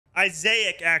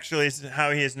Isaac actually is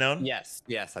how he is known. Yes,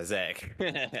 Isaac.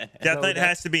 Death Knight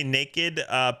has to be naked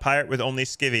pirate with only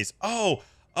skivvies. Oh,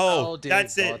 dear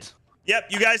that's God. it. Yep,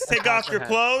 you guys take off your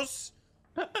clothes.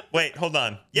 Wait, hold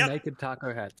on. Yep. Naked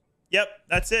taco hat. Yep,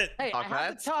 that's it. Hey, I Taco have a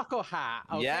hats? taco hat.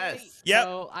 Okay? Yes. Yep.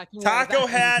 So I can wear Taco that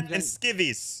hat and and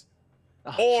skivvies.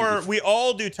 Oh, Or jeez. we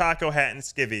all do taco hat and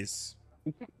skivvies.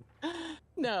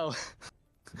 No.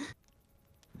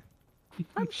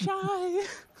 I'm shy.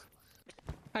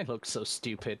 I look so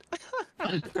stupid.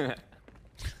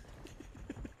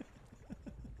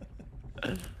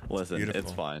 Listen, Beautiful.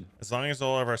 it's fine. As long as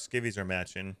all of our skivvies are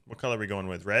matching. What color are we going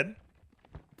with? Red?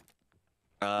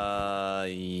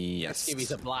 Yes.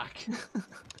 Skivvies are black.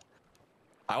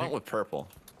 I went with purple.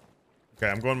 Okay,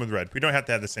 I'm going with red. We don't have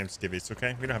to have the same skivvies,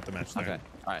 okay? We don't have to match there. Okay.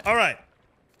 All right. All right.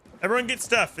 Everyone get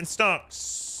stuff in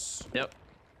stocks. Yep.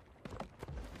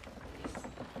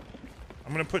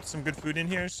 I'm going to put some good food in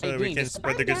here so Hey, that we Green, can does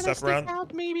spread the good bandana stuff around. stick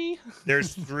out, maybe?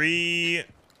 There's three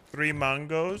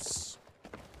mangoes.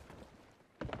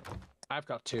 I've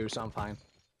got 2, so I'm fine.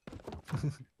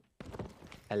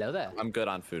 Hello there. I'm good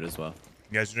on food as well.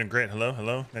 You guys are doing great. Hello,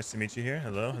 hello. Nice to meet you here.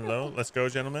 Hello, hello. Let's go,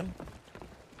 gentlemen.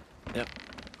 Yep.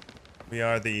 We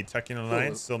are the Tucking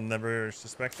Alliance. They'll never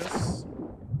suspect us.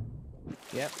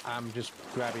 Yep, I'm just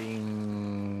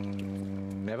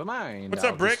grabbing... Never mind. What's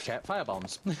I'll up, Brick? just check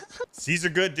firebombs. These are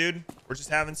good, dude. We're just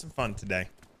having some fun today.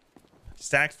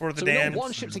 Stacked for the So we damn. know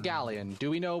one ship's a galleon. Do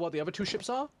we know what the other 2 ships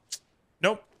are?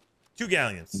 Nope. 2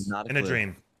 galleons. Not a in a clue.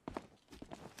 dream.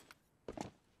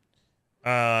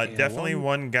 Definitely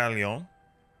one galleon.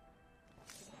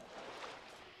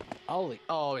 Holy...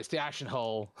 Oh, it's the action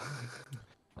hull.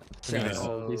 Yeah.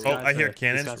 So- These Oh, guys I hear are-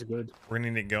 cannons. These guys are good. We're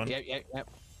gonna need it going. Yep.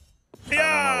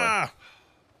 Yeah.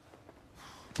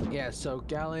 Yeah, so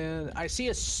galleon... I see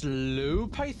a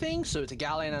sloop, I think. So it's a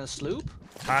galleon and a sloop.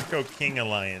 Taco King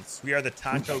Alliance. We are the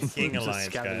Taco King Just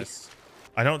Alliance, scally. guys.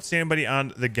 I don't see anybody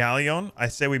on the galleon. I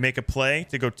say we make a play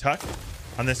to go tuck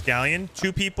on this galleon.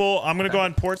 2 people. I'm gonna go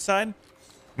on port side.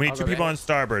 We need I'll 2 go people right. on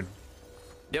starboard.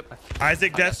 Yep.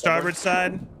 Isaac, I Death, got starboard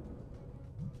side.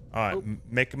 All right, Oh.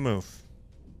 make a move.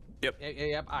 Yep,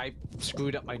 I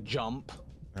screwed up my jump.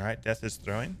 All right, Death is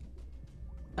throwing.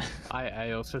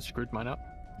 I also screwed mine up.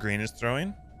 Green is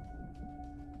throwing.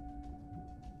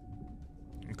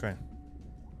 Okay.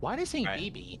 Why are they saying Right.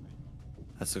 baby?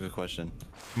 That's a good question.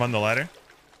 I'm on the ladder.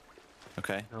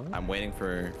 Okay. Oh. I'm waiting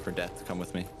for Death to come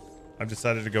with me. I've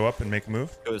decided to go up and make a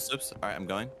move. Go to Sloops. All right, I'm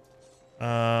going. Yep,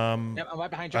 I'm right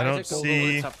behind you, I don't Isaac. All see- the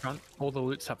loot's up front. All the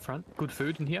loot's up front. Good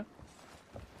food in here.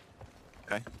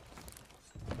 Okay.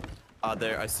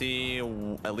 There, I see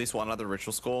at least one other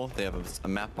ritual school. They have a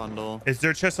map bundle. Is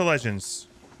there Chest of Legends?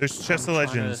 There's Chest of trying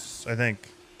to- Legends, I think.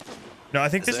 No, I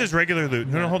think Is this there? is regular loot.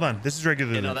 No, Yeah. hold on. This is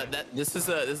regular You know loot. this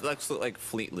is like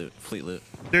fleet loot. Fleet loot.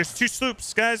 There's 2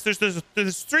 sloops, guys.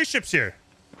 There's 3 ships here.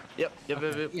 Yep.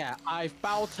 Yeah, I've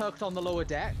bow tucked on the lower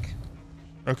deck.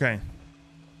 Okay.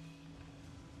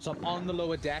 So I'm on the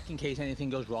lower deck in case anything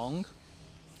goes wrong.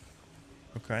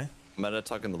 Okay. I'm gonna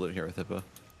tuck in the loot here with Hippo.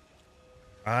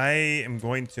 I am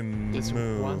going to There's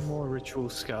move. one more ritual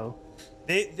skull.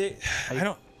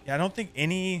 I don't think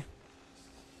any.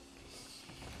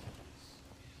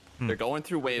 They're going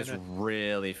through waves gonna-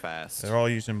 really fast. They're all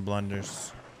using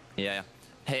blunders. Yeah.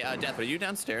 Hey, Death, are you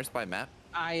downstairs by map?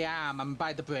 I am. I'm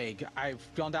by the brig. I've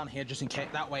gone down here just in case.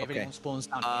 That way, if Okay. anyone spawns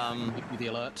down here, I can give you the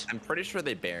alert. I'm pretty sure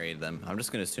they buried them. I'm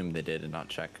just gonna assume they did and not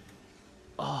check.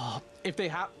 Oh, if they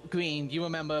have Green, you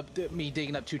remember me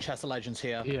digging up 2 chests of legends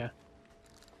here? Yeah.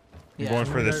 I'm going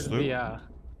for this sloop. Yeah.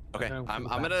 Okay, No, I'm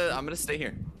for the gonna stay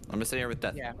here. I'm gonna stay here with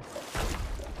Death. Yeah.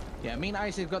 Yeah, me and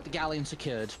Isaac got the galleon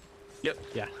secured. Yep.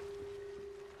 Yeah.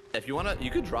 If you wanna, you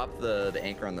could drop the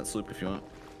anchor on that sloop if you want.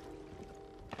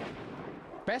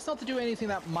 Best not to do anything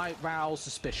that might rouse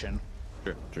suspicion.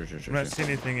 Sure. I'm not seeing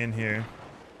anything in here.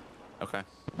 Okay.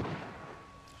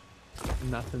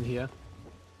 Nothing here.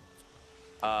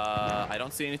 I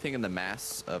don't see anything in the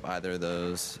mass of either of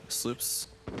those sloops.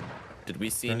 Did we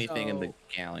see anything in the Oh.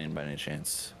 galleon by any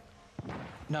chance?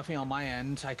 Nothing on my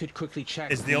end. I could quickly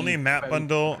check. Is the only map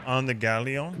bundle on the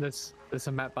galleon? There's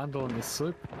a map bundle in this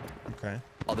sloop. Okay.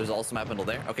 Oh, there's also a map bundle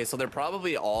there. Okay, so they're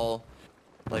probably all,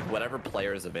 like, whatever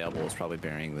player is available is probably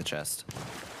burying the chest.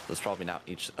 So it's probably not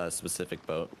each specific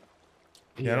boat.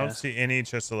 Yeah, I don't see any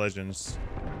Chest of Legends.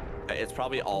 Okay, it's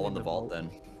probably all in the vault then.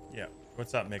 Yeah.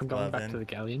 What's up, I'm going back to the McLovin?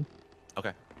 galleon.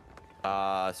 Okay.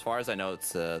 As far as I know,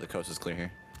 it's the coast is clear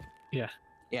here. Yeah.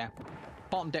 Yeah.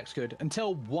 Bottom deck's good.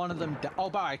 Until one of them... Oh,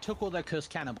 but I took all their cursed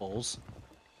cannibals.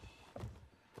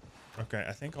 Okay,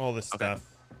 I think all this Okay. stuff,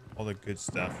 all the good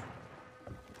stuff,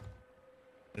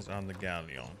 is on the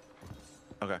galleon.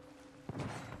 Okay.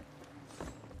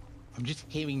 I'm just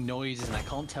hearing noises and I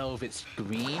can't tell if it's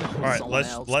green or All right, someone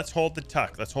else. let's hold the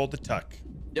tuck. Let's hold the tuck.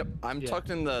 Yep, I'm Yeah. tucked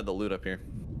in the loot up here.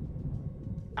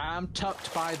 I'm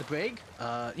tucked by the brig.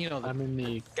 You know, the I'm in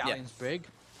the galleon's brig.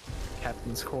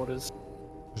 captain's quarters.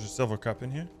 There's a silver cup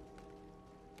in here.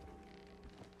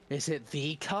 Is it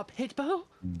the cup, Hitbo?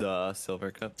 The silver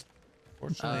cup.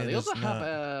 Fortunately, They it is also have not.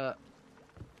 a.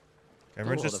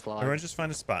 Everyone just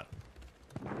find a spot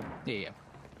Yeah.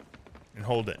 and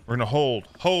hold it. We're gonna hold.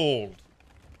 Hold.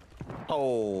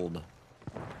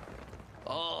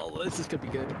 Oh, this is gonna be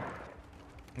good.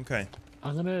 Okay.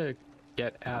 I'm gonna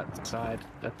get outside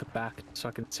at the back so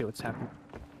I can see what's happening.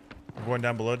 I'm going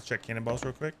down below to check cannonballs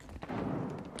real quick.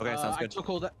 Okay, sounds I good.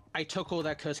 took all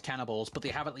their cursed cannibals, but they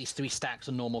have at least 3 stacks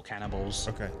of normal cannibals.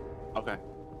 Okay. Okay.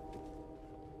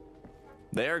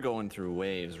 They are going through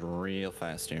waves real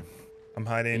fast here. I'm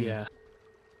hiding. Yeah.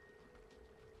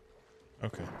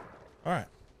 Okay. All right.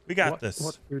 We got this.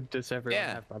 What food does everyone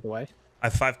Yeah. have, by the way? I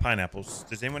have 5 pineapples.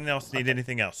 Does anyone else need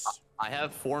anything else? I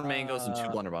have 4 mangoes and 2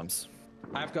 blunderbombs.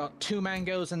 I've got 2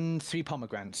 mangoes and 3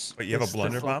 pomegranates. Wait, you have a There's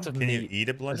blunder bomb? lots of Can you meat. eat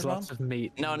a There's blunder bomb? lots of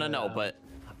meat. No, in no, the, no, but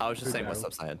I was just food saying what's barrel.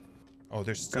 upside. Oh,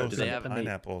 there's still do they some have meat?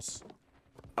 pineapples.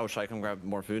 Oh, should I come grab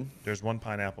more food? There's 1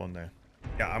 pineapple in there.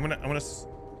 Yeah, I'm gonna.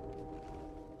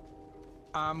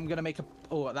 I'm gonna make a.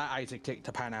 Oh, that Isaac take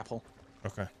to pineapple.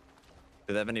 Okay.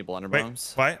 Do they have any Wait.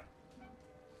 blunderbombs? What?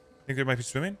 Think there might be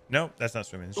swimming? No, that's not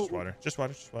swimming. It's just Oh. water. Just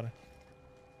water. Just water.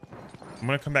 I'm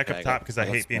gonna come back Okay, up I top got- because I I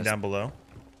got hate being supplies. down below.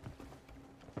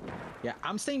 Yeah,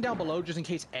 I'm staying down below just in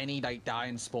case any like die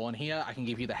and spawn here. I can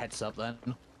give you the heads up then.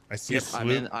 I see Yep, a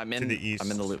sloop I'm in to the east.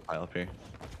 the loot pile up here.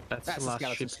 That's That's the the last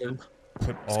skeleton ship. sloop.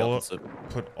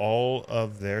 Put all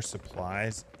of their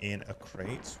supplies in a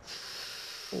crate.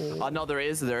 No, there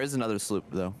is another sloop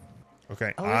though.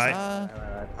 Okay. Oh, All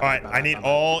right. I need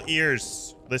all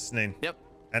ears listening Yep,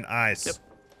 and eyes. Yep.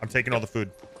 I'm taking all the food.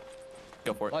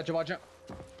 go for it. Roger.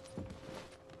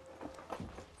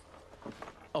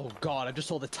 Oh god, I just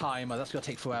saw the timer. That's gonna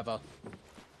take forever.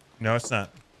 No, it's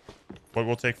not. What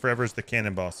will take forever is the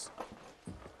cannonballs.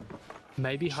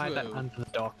 Maybe hide that True. under the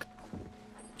dock.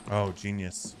 Oh,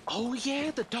 genius. Oh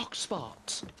yeah, the dock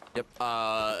spot. Yep.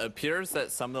 Appears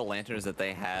that some of the lanterns that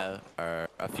they have are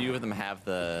a few of them have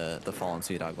the fallen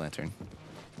sea dog lantern.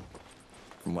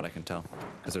 From what I can tell,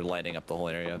 because they're lighting up the whole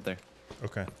area up there.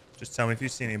 Okay. Just tell me if you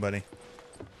see anybody.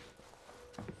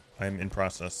 I'm in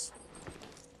process.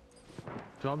 Do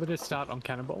you want me to start on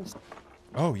cannonballs?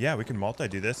 Oh, yeah. We can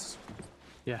multi-do this.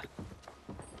 Yeah.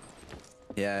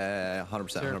 Yeah, 100%.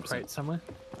 Is there a 100%. crate somewhere?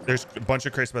 There's a bunch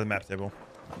of crates by the map table.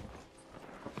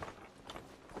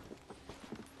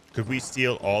 Could we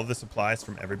steal all the supplies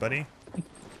from everybody?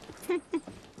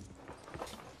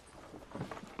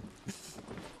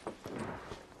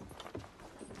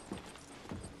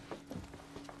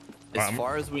 As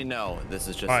far as we know, this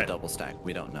is just Alright. a double stack.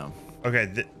 We don't know.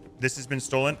 Okay, this has been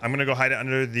stolen. I'm gonna go hide it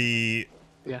under the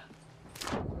Yeah.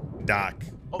 dock.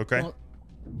 Okay. well-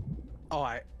 Oh,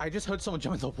 I just heard someone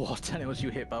jump in the water and it was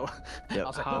you, Hitbo. Yep. I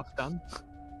was like, oh, Half done.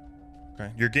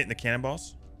 Okay. You're getting the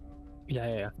cannonballs.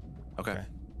 Yeah. Okay. Okay.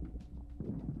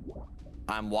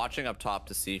 I'm watching up top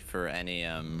to see for any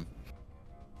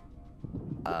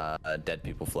dead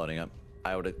people floating up.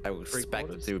 I would expect that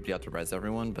quarters? they would be able to res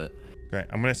everyone, but Okay.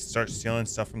 I'm gonna start stealing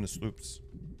stuff from the sloops.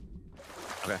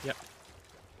 okay. Yep.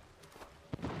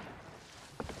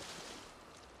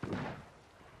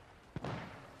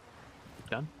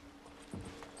 Done.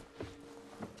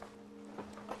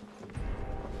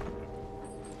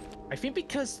 I think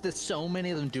because there's so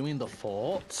many of them doing the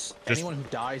forts, Just- anyone who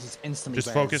dies is instantly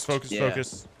Just focus, rezzed. focus, Yeah.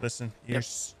 focus. Listen,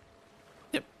 ears.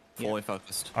 Yep. Fully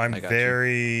focused. I'm I got you.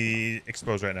 very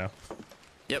exposed right now.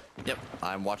 Yep.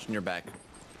 I'm watching your back.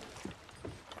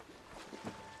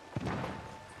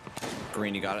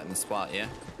 Green, you got it in the spot, yeah?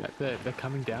 Yeah, they're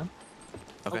coming down.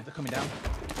 Oh, Okay. they're coming down.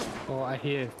 Oh, I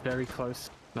hear very close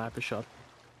sniper shot.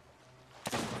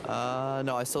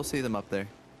 No, I still see them up there.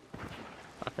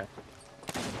 Okay.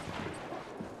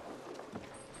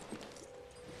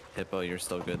 Hippo, you're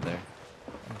still good there.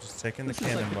 I'm just taking the This is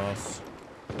like- cannonballs.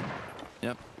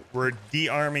 Yep. We're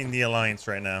de-arming the Alliance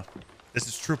right now. This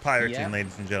is true pirating, Yeah.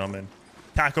 ladies and gentlemen.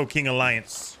 Taco King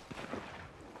Alliance.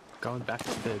 Going back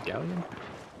to the galleon.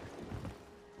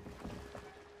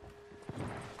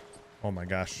 Oh my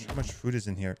gosh, how much food is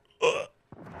in here? Ugh.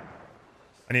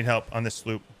 I need help on this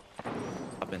sloop.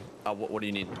 Up in. What do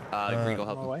you need? Green, go On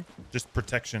help my him. way. Just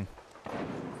protection.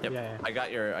 Yep. Yeah. I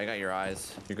got your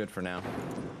eyes. You're good for now.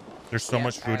 There's so Yeah,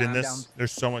 much food in I'm this. down.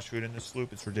 There's so much food in this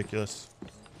sloop. It's ridiculous.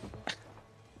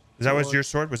 Is that was your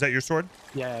sword? Was that your sword?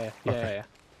 Yeah. Okay.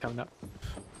 Coming up.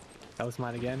 That was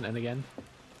mine again and again.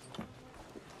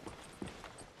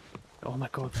 Oh my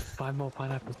god, 5 more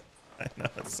pineapples. I know,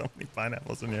 it's so many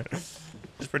pineapples in here. Just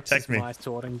This protect is me. my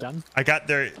sorting done. I got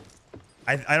there.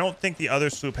 I don't think the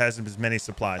other sloop has as many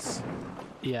supplies.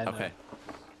 Yeah. No. Okay.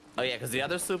 Oh yeah, because the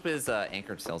other sloop is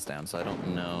anchored sails down, so I don't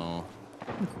know.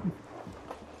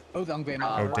 Oh, the hungry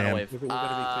Oh, man.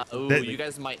 damn. Ooh, They- you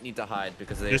guys might need to hide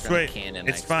because they're Just gonna wait. cannon.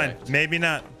 It's I fine. expect. Maybe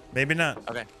not. Maybe not.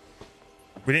 Okay.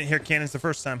 We didn't hear cannons the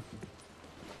first time.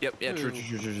 Yep. Yeah. True.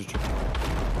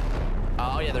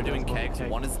 Oh yeah, they're doing kegs. Okay.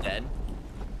 One is dead.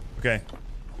 Okay.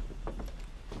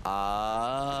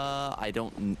 I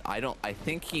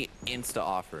think he insta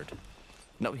offered.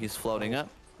 No, he's floating up.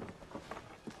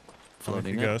 Tell me if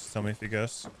he Floating up. goes. Tell me if he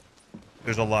goes.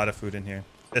 There's a lot of food in here.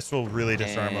 This will really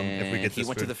disarm him if we And get he this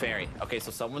went food. to the ferry. Okay,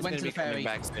 so someone's Went gonna to be the coming ferry.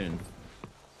 back soon.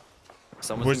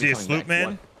 Someone's Was gonna he be a coming sloop back. man?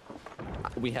 What?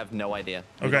 We have no idea.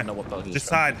 We Okay. don't know what boat he's Just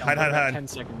from. hide. Hide, hide, About hide. 10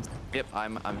 seconds. Yep,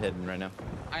 I'm hidden right now.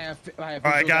 I have All right,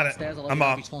 visual got it. downstairs. I'll let I'm you know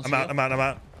if off. he spawns I'm out. here. I'm out. I'm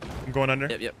out. I'm going under.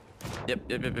 Yep.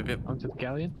 Onto the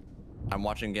galleon. I'm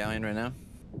watching Galleon right now.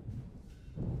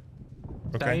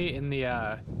 Okay. Stay in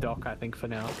the dock, I think, for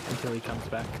now until he comes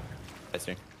back. I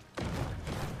see.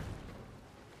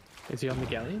 Is he on the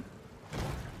galleon?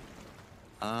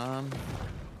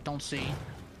 Don't see.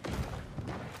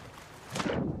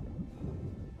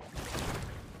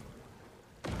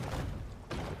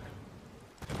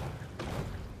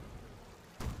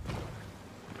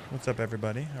 What's up,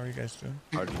 everybody? How are you guys doing?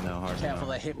 Hard to know. Hard to Careful,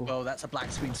 know. the hippo. That's a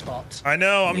black screen spot. I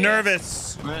know. I'm Yeah.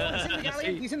 nervous. He's in the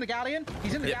galleon. He's in the galleon.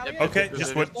 He's in the Yep, galleon. yep, Okay. yep, Just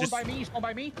yep, what? yep. Spawned Just by me. Spawned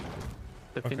by me.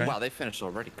 The Okay. fin- Wow, they finished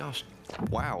already. Gosh.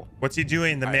 Wow. what's he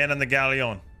doing? The man on the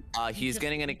galleon. He's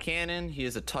getting in a cannon. He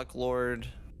is a Tuck Lord,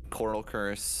 Coral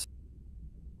Curse,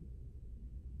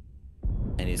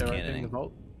 and he's They're opening the cannoning.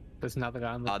 vault. There's another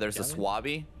guy on the There's a galleon.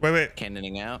 Swabby Wait.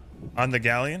 cannoning out. On the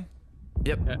galleon?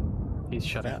 Yep. Yeah. He's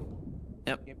shut out.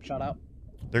 Yep. Shut up.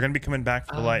 They're gonna be coming back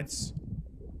for the lights.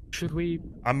 Should we?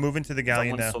 I'm moving to the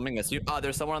galleon Someone's now. swimming us.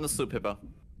 There's someone on the sloop, Hippo.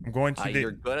 I'm going to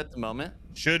You're the. good at the moment.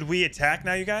 Should we attack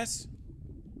now, you guys?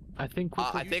 I think we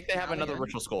I think they have another Galleon.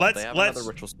 ritual skull. Let's They have let's another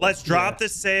ritual skull. let's drop the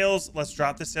sails. Let's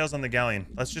drop the sails on the galleon.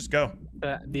 Let's just go.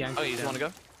 the anchor. Oh, you just want to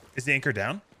go? Is the anchor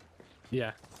down?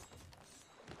 Yeah.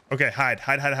 Okay,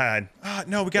 hide.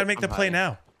 No, we gotta make the I'm play hiding.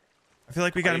 now. I feel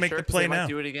like we gotta make the play they now. Might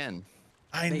do it again.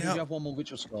 I They do know. have one more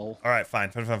ritual skull. All right,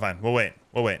 fine. We'll wait.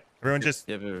 Everyone just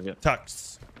Yep.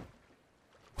 tucks.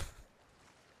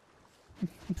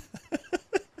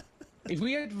 If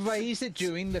we had raised it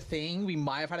during the thing, we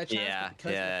might have had a chance. Yeah, but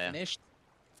because yeah, we're yeah. finished.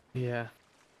 Yeah.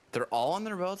 They're all on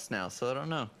their boats now, so I don't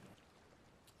know.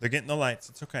 They're getting the lights.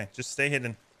 It's okay. Just stay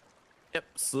hidden. Yep.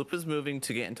 Sloop is moving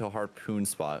to get into a harpoon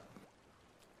spot.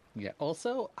 Yeah.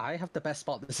 Also, I have the best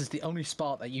spot. This is the only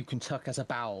spot that you can tuck as a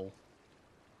barrel.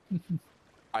 All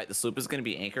right, the sloop is going to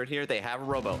be anchored here. They have a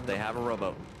rowboat.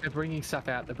 They're bringing stuff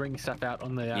out. They're bringing stuff out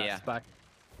on the Yeah. spike.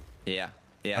 Yeah.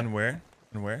 On where?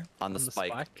 On where? On the On the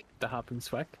spike. The harpoon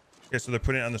spike. Okay, so they're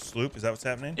putting it on the sloop. Is that what's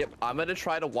happening? Yep. I'm going to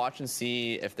try to watch and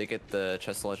see if they get the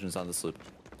chest of legends on the sloop.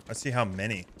 Let's see how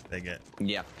many they get.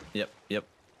 Yeah. Yep.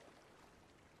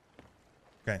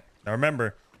 Okay. Now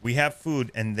remember, we have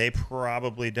food and they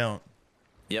probably don't.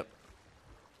 Yep.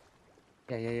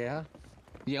 Yeah.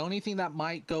 The only thing that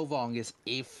might go wrong is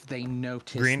if they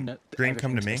notice. Green, come to me.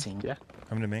 everything's missing. Yeah.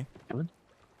 Come to me. Coming.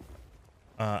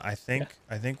 I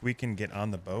think we can get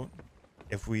on the boat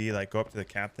if we like go up to the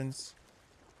captains.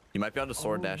 You might be able to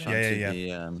sword dash yeah. onto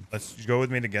Yeah. the. Let's go with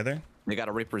me together. They got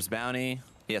a Reaper's bounty.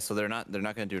 Yeah, so they're not going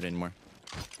to do it anymore.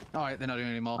 All right, they're not doing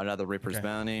it anymore. Another Reaper's Okay.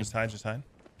 bounty. Just hide.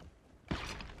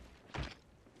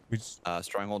 We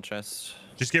Stronghold chest.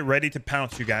 just get ready to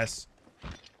pounce, you guys.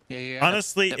 Yeah.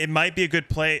 Honestly, Yep. it might be a good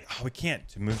play. Oh, we can't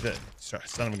to move the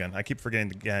son of a gun. I keep forgetting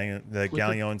the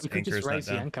galleon's we could anchor just is not raise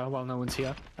the down. anchor while no one's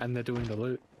here, and they're doing the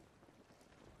loot.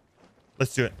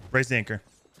 Let's do it. Raise the anchor.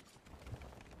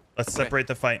 Let's Okay. separate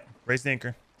the fight. Raise the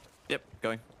anchor. Yep,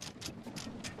 going.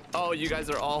 Oh, you guys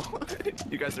are all.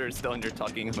 You guys are still in your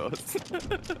tucking modes.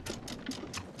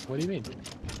 What do you mean?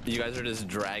 You guys are just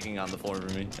dragging on the floor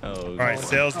for me. Oh. All right,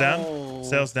 sails down. Oh.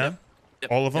 Sails down.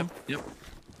 Yep, all of them? Yep.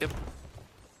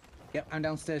 Yep, I'm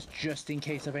downstairs just in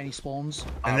case of any spawns.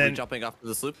 And Are then- we jumping off to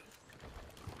the sloop?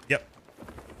 Yep.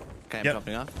 Okay, I'm Yep.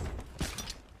 jumping off.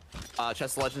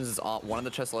 Chest of Legends is on. One of the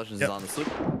Chest of Legends Yep. is on the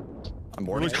sloop. I'm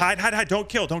boarding. Hide. Don't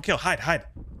kill. Hide.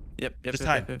 Yep. Just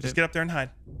hide. Just get up there and hide.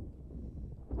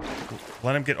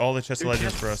 Let him get all the chest of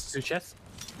legends for us. Two chests.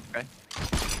 Okay.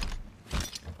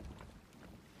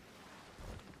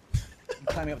 I'm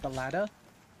climbing up the ladder.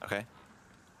 Okay.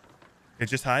 Okay,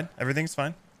 just hide. Everything's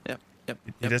fine. Yep.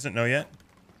 He doesn't know yet.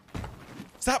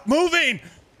 Stop moving!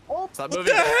 Oh, Stop What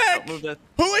moving. the Death. heck? Don't move, Death.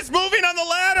 Who is moving on the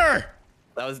ladder?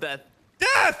 That was Death.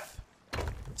 Death!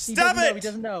 He Stop doesn't know, it! he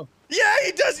doesn't know. Yeah,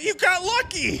 he does. You got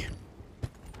lucky.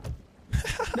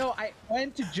 No, I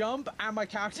went to jump and my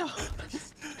character.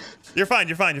 You're fine.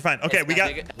 You're fine. You're fine. Okay, we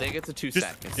got. I think it's a 2 Just,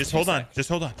 stack. It's just a 2 hold on. stack. Just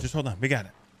hold on. Just hold on. We got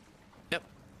it. Yep.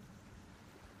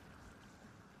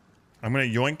 I'm gonna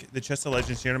yoink the chest of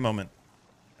legends here in a moment.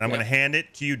 And I'm gonna hand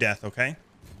it to you, Death. Okay?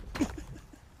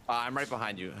 I'm right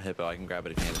behind you, Hippo. I can grab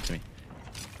it if you hand it to me.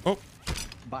 Oh.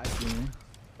 Bye.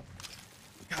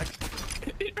 God.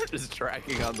 You're just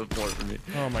tracking on the floor for me.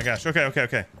 Oh my gosh. Okay. Okay.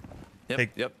 Okay. Yep. Take,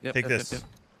 Yep. take this.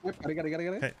 Yep, got it.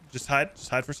 Okay. Just hide. Just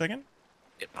hide for a second.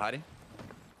 Yep. Hiding.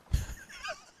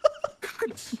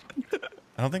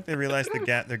 I don't think they realize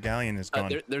their galleon is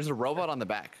gone. There's a robot on the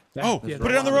back. Oh, There's a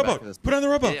put it on the back of rowboat. this- Put it on the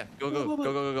rowboat. Yeah,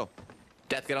 go.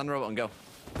 Death, get on the robot and go.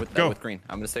 Go. With green.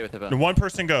 I'm gonna stay with Hippo. No, one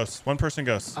person goes. One person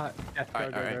goes. Death, go,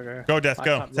 Alright, go, alright. go, go. Go, Death. I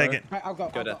Go. can't Take row. it. Right, I'll go.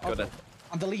 Go, Death. Go, Death.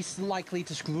 I'm the least likely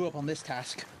to screw up on this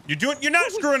task. You're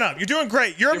not screwing up. You're doing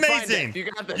great. You're You're fine, amazing. Death. You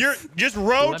got this. You're just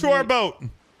row Let to our me- boat.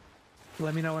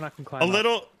 Let me know when I can climb A up.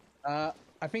 little.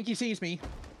 I think he sees me.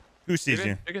 Who You're sees good.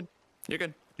 you? You're good. You're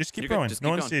good. Just keep You're good. going. Just No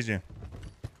keep one going. sees you.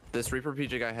 This Reaper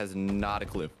PJ guy has not a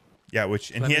clue. Yeah,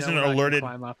 which and Let he me know hasn't when I can alerted.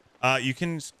 climb up. You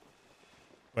can.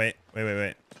 Wait.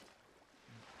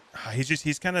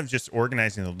 He's kind of just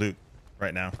organizing the loot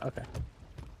right now. Okay.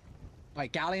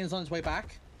 Right, Galleon's on his way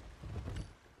back.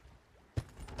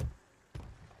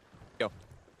 Go.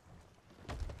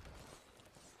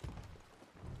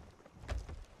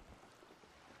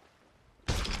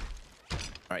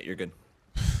 All right, you're good.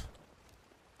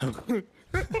 I'm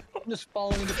just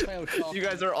following the trail. Sharp. You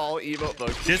guys are all emote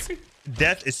mode. Just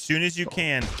Death as soon as you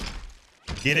can.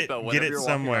 Get it. But Get whenever it you're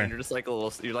walking somewhere. around, you're just like a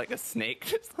little. You're like a snake.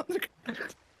 Just on the ground.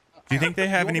 Do you think they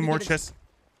have want any me to more get it- chests?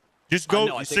 Just go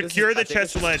no, I think it's secure just- I the think chest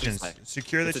it's of just a legends. two-stack.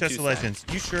 Secure the It's a chest of two-stack. legends.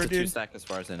 You sure, It's a dude? 2 stack as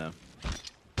far as I know.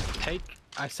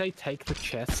 I say take the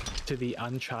chest to the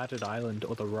uncharted island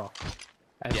or the rock,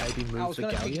 and Yeah. maybe I move was the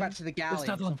going to take galleon. you back to the galleon.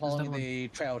 another one, I'm following there's another the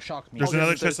trail shock me. There's another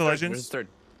there's a chest of third, legends? There's a third.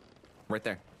 Right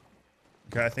there.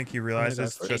 Okay, I think he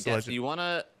realizes go chest Hey, of Death, legends. you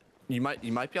wanna? You might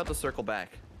be able to circle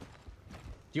back. Do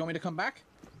you want me to come back?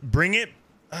 Bring it.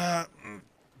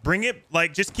 Bring it.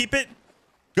 Like, just keep it.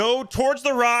 Go towards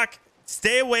the rock.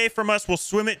 Stay away from us. We'll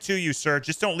swim it to you, sir.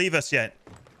 Just don't leave us yet.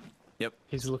 Yep.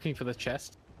 He's looking for the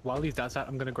chest. While he does that,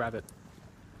 I'm gonna grab it.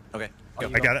 Okay. Go.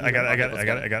 I got it. I got it. I got it. I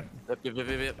got it. I got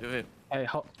it. Yep. Hey,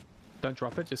 don't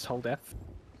drop it. Just hold F.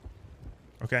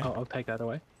 Okay. I'll take that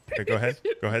away. Okay. Go ahead.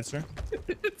 Go ahead, sir.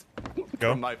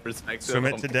 Go. From my perspective. Swim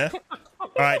it to death. All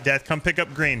right, Death. Come pick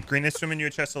up Green. Green is swimming you a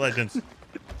chest of legends.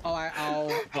 Oh,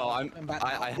 I'll. Oh, I'm back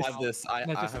I now. have this. I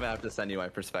No, just- have to send you my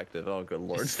perspective. Oh, good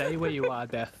lord. Just stay where you are,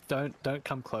 Death. Don't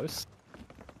come close.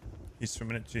 He's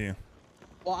swimming it to you.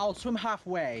 Well, I'll swim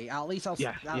halfway. At least I'll.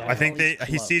 Yeah, I'll yeah. I think at they. least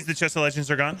He float. sees the chest of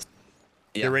legends are gone.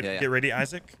 Yeah, Get ready. yeah, yeah. Get ready,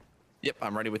 Isaac. Yep,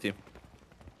 I'm ready with you.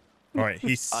 All right. He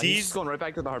He's sees. just going right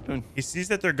back to the harpoon. He sees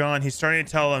that they're gone. He's starting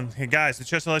to tell them, "Hey guys, the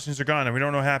chest of legends are gone, and we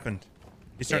don't know what happened."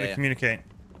 He's starting Yeah, to yeah. communicate.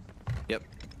 Yep.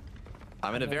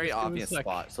 I'm in a very it was obvious like-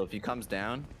 spot, so if he comes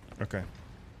down, Okay.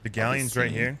 The galleon's right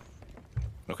see. here.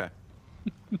 okay.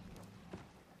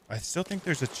 I still think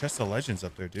there's a chest of legends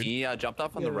up there, dude. He jumped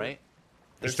off on the right.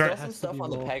 There's start- still some Has to stuff be on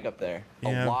the more. peg up there.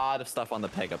 Yeah. A lot of stuff on the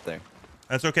peg up there.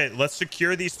 That's okay. Let's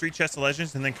secure these 3 chests of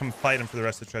legends and then come fight them for the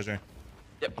rest of the treasure.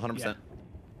 Yep, 100%.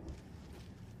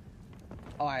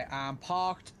 All right, I'm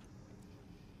parked.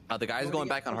 The guy's going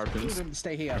back on harpoons.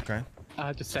 Stay here. Okay.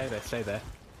 Just stay there. Stay there.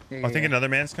 Yeah, I think another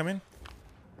man's coming.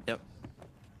 Yep.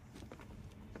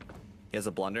 He has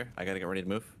a blunder. I gotta get ready to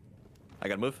move. I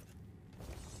gotta move.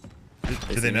 Do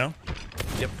see they me. know?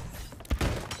 Yep.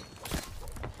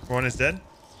 One is dead.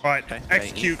 All right. Okay.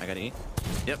 Execute. I gotta eat.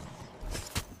 Yep.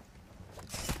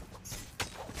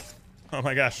 Oh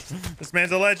my gosh. This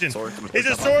man's a legend. Sword. He's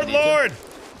a Someone sword needs him. lord.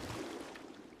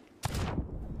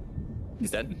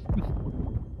 He's dead.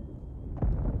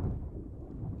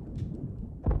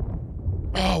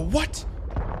 Oh, what?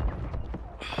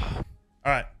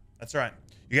 All right. That's all right.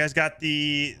 You guys got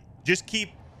the... Just keep...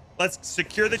 Let's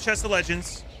secure the chest of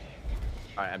legends.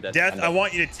 All right, I'm dead. Death, I'm I dead.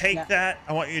 want you to take Yeah. that.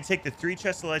 I want you to take the 3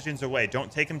 chests of legends away.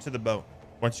 Don't take them to the boat.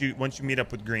 Once you meet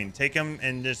up with Green, take them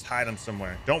and just hide them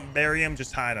somewhere. Don't bury them.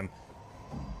 Just hide them.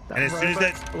 And as soon as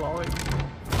robot's that, glowing.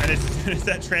 and as soon as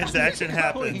that transaction Is it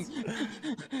happens,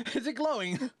 glowing? Is it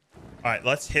glowing? all right,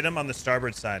 let's hit him on the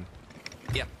starboard side.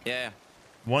 Yeah, yeah,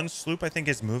 One sloop, I think,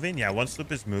 is moving. Yeah, one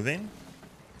sloop is moving.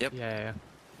 Yep. Yeah.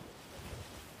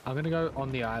 I'm gonna go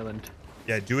on the island.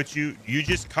 Yeah, do what you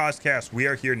just cause chaos. We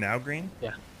are here now, Green.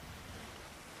 Yeah.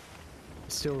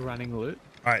 Still running loot.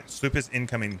 All right, sloop is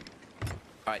incoming.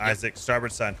 All right, Isaac,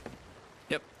 starboard side.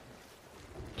 Yep.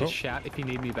 Just shout if you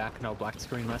need me back and I'll black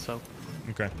screen myself.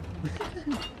 Okay.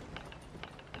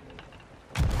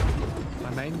 My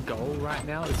main goal right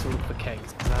now is to look for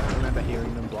kegs, because I don't remember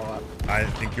hearing them blow up. I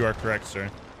think you are correct, sir.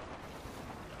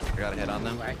 I got a hit on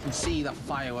them. I can see the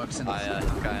fireworks in the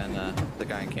The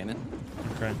guy in cannon.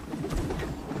 Okay.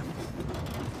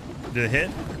 Did it hit?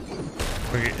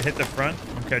 We hit the front.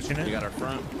 I'm catching We it. got our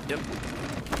front. Yep.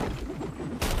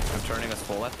 I'm turning us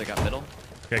full left. They got middle.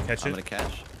 Okay, catch I'm it. gonna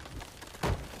catch.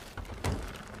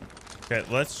 Okay,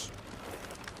 let's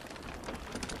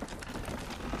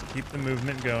keep the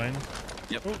movement going.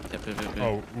 Yep. Yep.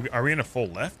 Oh, are we in a full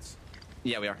left?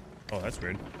 Yeah, we are. Oh, that's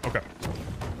weird. Okay.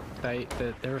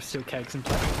 There are still kegs in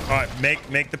play. All right,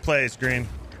 make the plays, Green.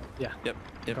 Yeah. Yep.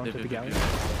 Yep. Going Yep. to the Yep. galleon. Yep.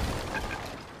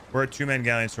 We're a 2-man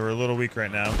galleon, so we're a little weak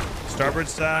right now. Starboard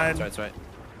side. That's right.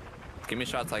 Give me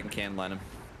shots. I can line them.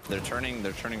 They're turning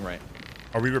right.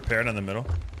 Are we repaired on the middle?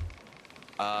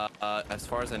 As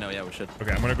far as I know, yeah, we should.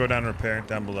 Okay, I'm gonna go down and repair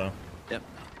down below. Yep.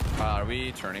 Are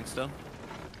we turning still?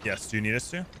 Yes. Do you need us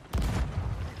to?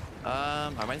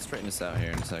 I might straighten this out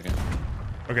here in a second.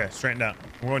 Okay, straighten out.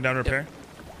 We're going down to repair.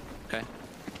 Okay.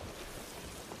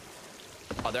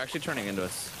 Oh, they're actually turning into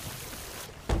us.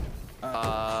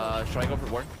 Should I go for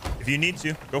war? If you need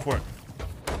to, go for it.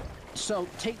 So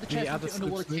take the chest other into the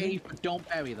underwater sloops cave, but don't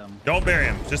bury them. Don't bury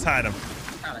him. Just hide him.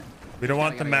 Got it. We don't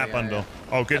want the map yeah. bundle.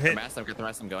 Oh, good hit. I've got the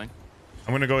mast. I'm going.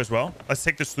 I'm gonna go as well. Let's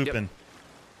take the sloop Yep. in.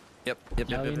 Yep.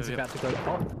 Galleon's about to go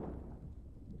pop.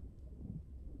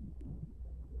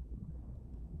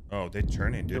 Oh, they're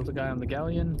turning, Killed the dude. guy on the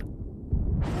galleon.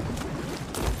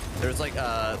 There's like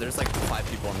 5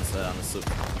 people on the sloop.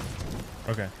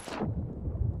 Okay.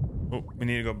 Oh, we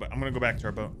need to go back. I'm gonna go back to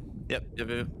our boat. Yep.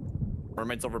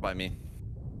 Mermaid's over by me.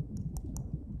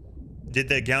 Did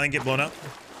the galleon get blown up?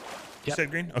 You Yep.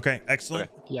 said Green? Okay, excellent.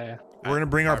 Okay. Yeah. We're gonna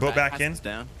bring our boat back in. is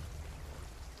down.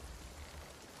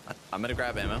 I'm gonna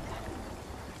grab ammo.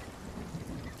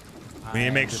 We need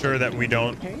to make sure that we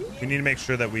don't. We need to make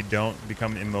sure that we don't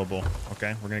become immobile.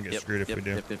 Okay, we're gonna get Yep, screwed if we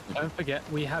do. Yep. Don't forget,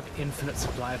 we have infinite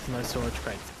supply of no storage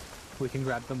crates. We can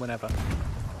grab them whenever.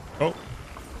 Oh,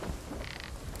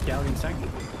 Galleon sank.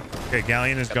 okay.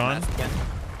 Galleon is Got the gone. mast again.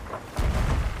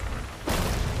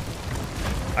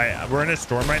 We're in a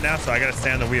storm right now, so I gotta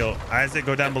stay on the wheel. Isaac,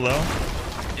 go down below.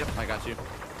 Yep, I got you.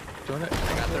 Doing it.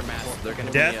 I got their mast. They're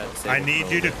gonna Death, be. I need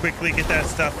you to quickly get that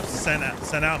stuff sent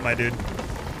out, my dude,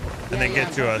 and then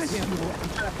get to us. I'm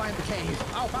trying to find the cave.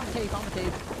 Oh, found the cave.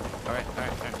 All right.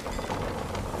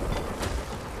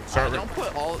 Start.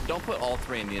 Don't put all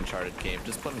 3 in the Uncharted cave.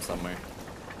 Just put them somewhere.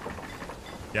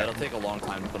 Yeah, It'll take a long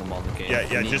time to put them all in the cave. yeah.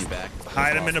 We need Just you back as soon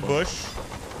hide as them in a possible.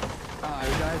 bush. Are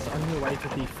you guys on your way to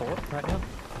the fort right now?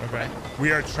 Okay.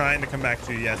 We are trying to come back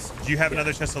to you. Yes. Do you have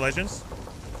another chest of legends?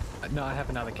 No, I have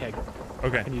another keg.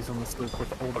 Okay. I can use on the sloop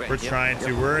with all the. Okay. We're Yep, trying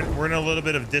to. We're in a little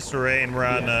bit of disarray, and we're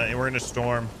on. We're in a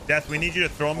storm. Death, we need you to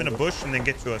throw them in a bush and then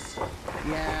get to us.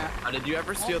 Yeah. Did you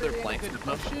ever steal their planks? Good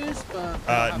bushes,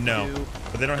 but No,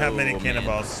 but they don't have many Oh, man.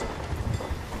 cannonballs.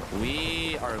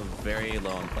 We are very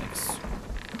low on planks.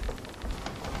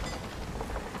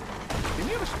 Didn't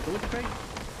you have a storage crate?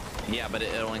 Yeah, but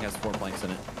it only has 4 planks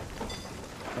in it.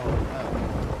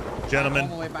 Gentlemen, On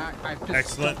the way back, I've just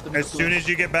excellent. stuffed them As soon as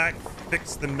you get back,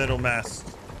 fix the middle mast.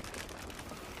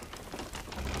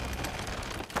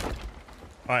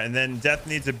 All right, and then Death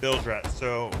needs a build rat,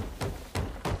 so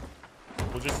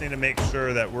we'll just need to make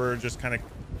sure that we're just kind of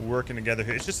working together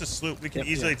here. It's just a sloop. We can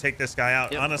easily take this guy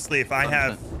out. Yep. Honestly, if I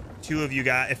have 2 of you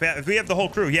guys, if we have the whole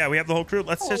crew, yeah, we have the whole crew.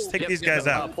 Let's just take these guys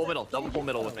out. Pull middle. Double pull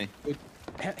middle with me.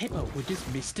 Hippo, would this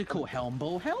mystical helm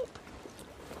bowl help?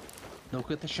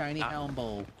 Look at the shiny helm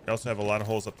bowl. We also have a lot of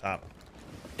holes up top.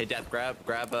 Hey, Death, grab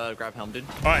helm, dude.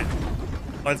 All right,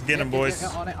 let's get them, boys.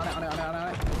 On it.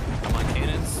 I'm on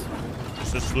cannons.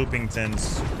 Just the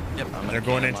sloopingtons. Yep, I'm They're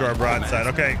going into our broadside.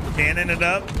 Okay, cannon it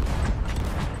up.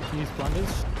 Use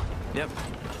blunders. Yep.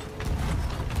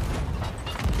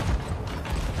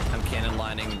 I'm cannon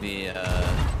lining the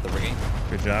rigging.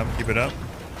 Good job. Keep it up.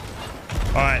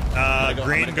 All right, I'm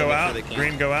green gonna go make sure out. they can't.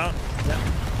 Green go out. Yep.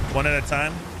 One at a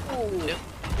time. Yep.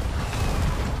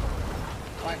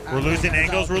 We're losing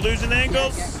angles. We're losing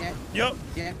angles. Yup.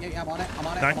 Yeah, I'm on it.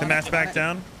 Knock the mast back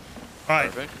down. All right,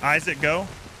 Perfect. Isaac, go.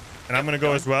 And I'm gonna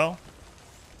go as well.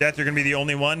 Death, you're gonna be the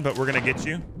only one, but we're gonna get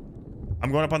you.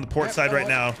 I'm going up on the port side right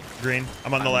now. Green.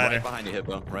 I'm on the ladder. Right behind you,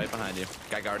 Hippo. Right behind you.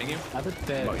 Guy guarding you.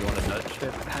 They're, Oh, you want to touch?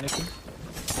 they're panicking.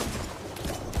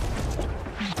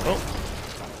 Oh.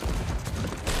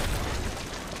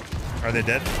 Are they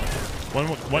dead?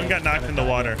 One got knocked in the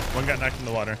water. One got knocked in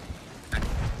the water.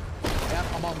 Yeah,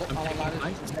 I'm on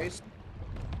ladder space.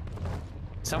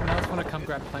 Someone else want to come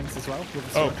grab planks as well?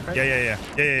 With the Oh, storage crate?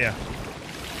 yeah.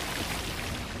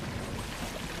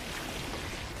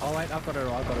 Oh wait, I've got it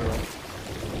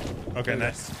all. Okay,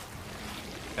 nice.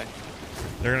 Okay.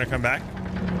 They're gonna come back.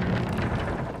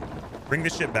 Bring the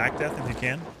ship back, Death, if you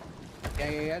can.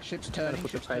 Yeah. Ship's Gotta turning.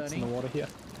 put the Ship's crates in the turning. water here.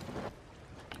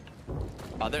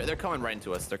 They're coming right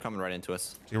into us. They're coming right into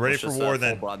us. Get ready Let's for just, war, full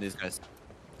then. broad these guys.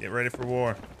 Get ready for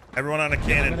war. Everyone on a I'm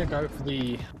cannon. gonna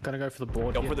go for the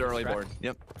board. Go here, for the early scrap. board.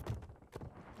 Yep.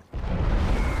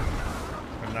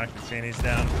 I'm knocking the Chinese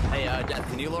down. Hey, Death,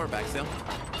 can you lower backsail?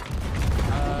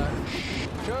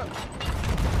 Sure.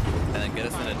 And then get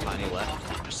us in a tiny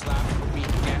left. Just slap we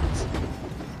can get.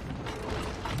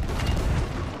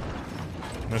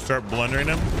 I'm gonna start blundering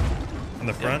them on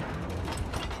the front.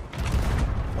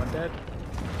 One dead.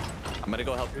 I'm gonna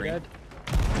go help Two Green. dead.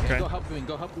 Okay. Go help Green.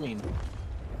 Go help Green.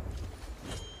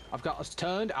 I've got us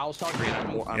turned. I'll start Green, Green. I'm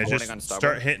Yeah, boarding just on starboard.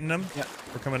 start hitting them. Yeah.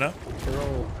 We're coming up.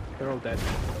 They're all dead.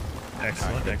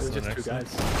 Excellent, There's excellent, just two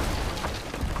excellent. guys.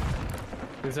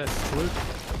 There's a sloop.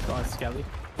 Got a skelly.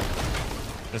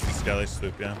 This is Skelly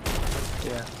sloop, yeah.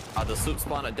 Yeah. The sloop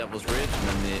spawn at Devil's Ridge, and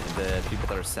then the people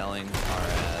that are selling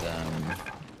are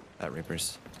at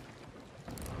Reapers.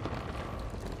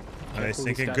 Nice, cool,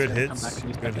 thinking these good guys are gonna hits. come back and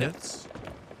use Good that hit. hits.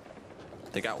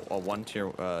 They got a 1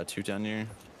 tier 2 down here.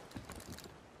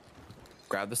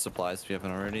 Grab the supplies if you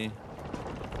haven't already.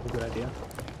 Good idea.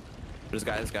 There's a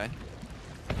guy. This guy.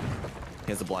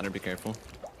 He has a blinder. Be careful.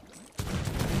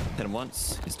 Hit him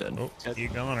once. He's dead. Oh, you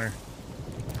goner.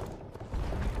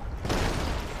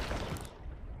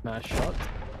 Nice shot.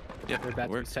 Yep. We're about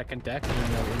to worked. second deck and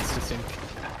then they'll insta sink.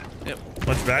 Yep.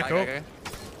 One's back. Guy.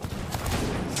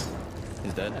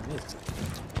 He's dead. That missed.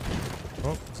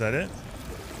 Oh, is that it?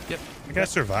 Yep. You guys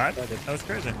survived? I did. That was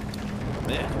crazy.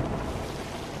 Yeah.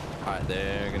 All right,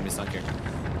 they're gonna be sunk here.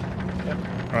 Yep.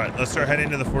 All right, let's start heading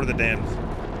to the Fort of the Damned.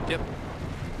 Yep.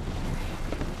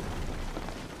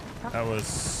 That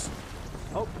was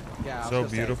Oh, yeah. I was so gonna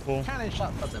say, beautiful. Cannon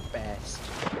shots are the best.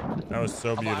 That was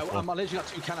so I'm beautiful. literally got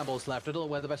 2 cannonballs left. I don't know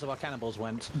where the rest of our cannonballs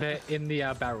went. They're in the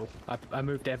barrel. I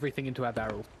moved everything into our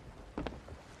barrel.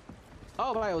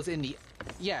 Oh, right, it was in the.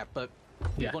 Yeah, but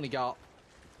we've Yeah. only got.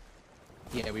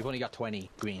 Yeah, we've only got 20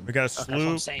 green. We got a That's what I'm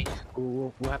sloop. saying.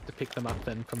 We'll have to pick them up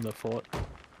then from the fort.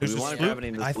 There's we a wanna sloop. grab any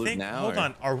of this I loot think. now, Hold or-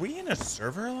 on. Are we in a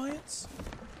server alliance?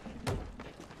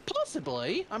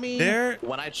 Possibly. I mean. There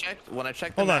When I checked the Hold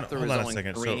on, map, there hold was on a only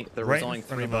second. So, three. There right was in only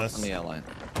front 3 of boats us- on the outline.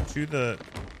 to the.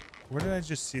 Where did I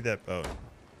just see that boat?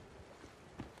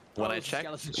 When Oh, I it's a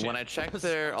skeleton checked, when ship. I checked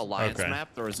their alliance Okay.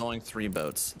 map, there was only 3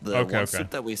 boats. The Okay, one okay. sloop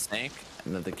that we sank,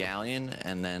 and then the galleon,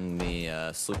 and then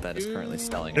the sloop that is currently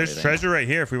selling There's everything. treasure right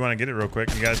here if we want to get it real quick.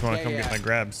 You guys want to Yeah, come yeah. get my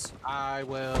grabs? I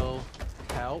will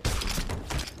help.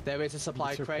 There is a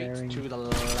supply Just crate repairing. to the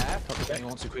left. If anyone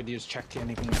wants to quickly just check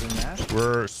anything's in there.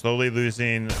 We're slowly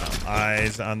losing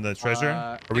eyes on the treasure.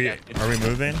 Are we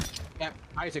moving? Yeah,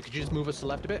 Isaac, could you just move us to the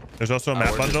left a bit? There's also a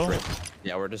map We're just bundle.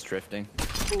 Yeah, we're just drifting.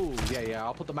 Ooh, yeah.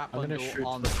 I'll put the map I'm gonna bundle shoot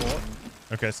on the the fort.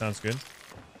 Okay, sounds good.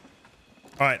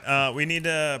 All right, we need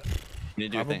to. You need to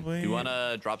do your thing. Probably- You want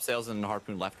to drop sails and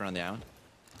harpoon left around the island?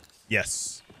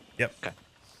 Yes. Yep. Okay.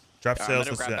 Drop I'm sails. gonna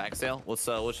Let's grab do back sail.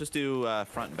 Let's just do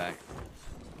front and back.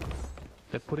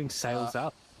 They're putting sails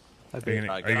up. I Are you bet.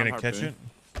 gonna, Get on catch it?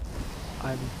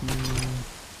 harpoon.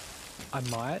 I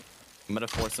might. I'm gonna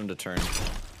force them to turn.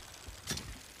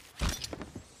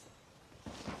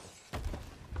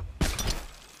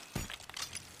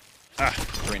 Ah,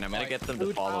 Green, I'm gonna get them to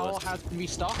Food follow barrel us. has been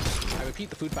restocked. I repeat,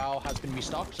 the food barrel has been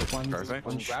restocked. So Perfect.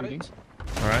 One grab shooting. it.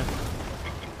 all right.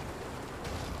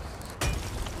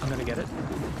 I'm gonna get it.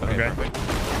 Okay. Perfect.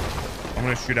 I'm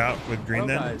gonna shoot out with green Oh,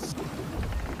 then. guys.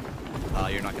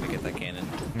 You're not gonna get that cannon.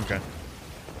 Okay.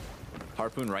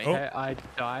 Harpoon right. Oh. I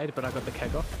died, but I got the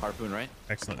keg off. Harpoon right.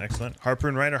 Excellent, excellent.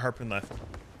 Harpoon right or harpoon left?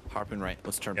 Harpoon right.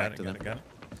 Let's turn Got back it, to got them. it, got it.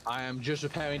 I am just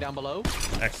repairing down below.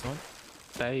 Excellent.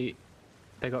 They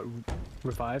got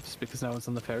revives because no one's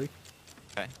on the ferry.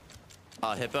 Okay.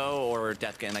 Hippo or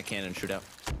Death getting that cannon and shoot out.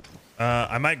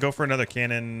 I might go for another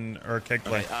cannon or keg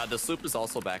play. Okay. The sloop is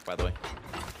also back, by the way.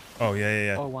 Oh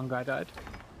yeah. Oh, one guy died.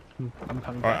 I'm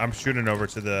coming All right, back. I'm shooting over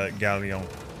to the galleon.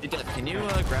 Hey, Death, can you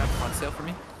grab front sail for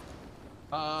me?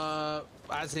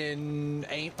 As in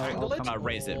aim. Oh, angle I'll come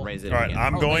Raise it. or- Raise it. All right, again.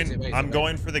 I'm Oh, going. raise it, I'm raise it.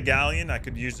 going for the galleon. I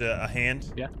could use a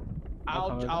hand. Yeah.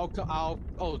 I'll.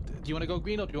 Oh, do you want to go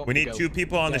green or do you want We me need to 2 go?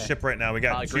 people on the Yeah. ship right now. We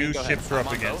got 2 Green, go ahead. ships we're I'm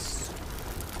up on against.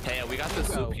 Hey, we got the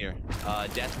Go. sloop here.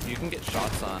 Death, you can get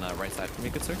shots on right side for me,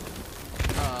 good sir.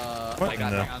 What I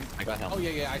got in the- hang on. I got help. Oh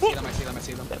yeah. I see them. I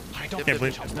see them. I don't Can't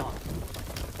believe- I'm not.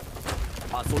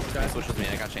 Switch with me.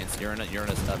 I got chains. You're in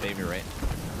a baby right.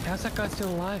 How's that guy still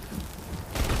alive?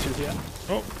 Two here.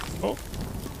 Oh, oh.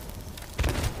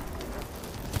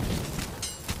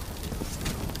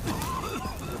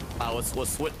 Let's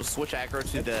switch aggro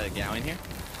to the galleon here.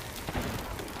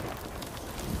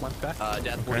 One's back.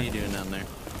 Death, what are you doing down there?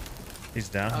 He's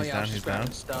down. Oh He's yeah, down. I'm He's just down.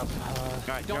 grabbing stuff.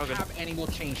 Alright, Don't you're all good. have any more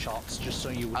chain shots, just so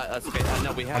you. That's okay.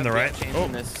 No, we have On the right? changing Oh.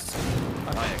 this. Oh,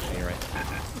 actually, you're right.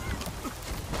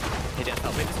 Hey, Death,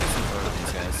 help me just get some fur with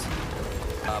these guys.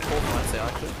 Pull front sail,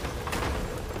 actually.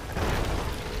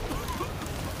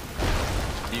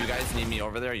 Do you guys need me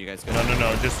over there? Are you guys good? No, no,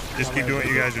 no. Just keep doing what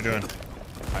you guys are doing.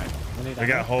 Alright. We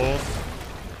got holes.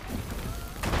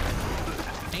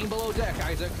 Aim below deck,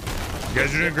 Isaac. You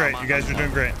guys are doing great. You guys are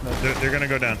doing great. They're gonna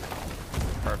go down.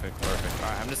 Perfect, perfect.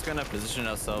 Alright, I'm just gonna position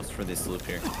ourselves for this loop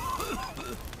here.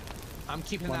 I'm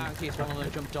keeping an eye in case one of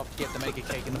them jumped off to get the mega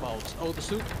cake in the bolts. Oh, the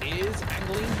sloop is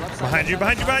angling. Left side, Behind you,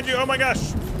 behind you, behind you. Oh my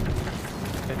gosh.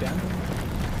 Head down.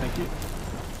 Thank you.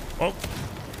 Oh,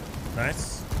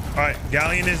 nice. All right,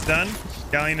 galleon is done.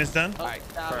 Galleon is done. Alright,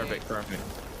 perfect, perfect.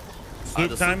 Sloop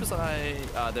the time. Sloop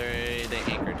is, they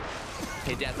anchored.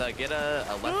 Hey, Death, get a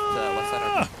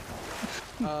left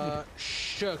side.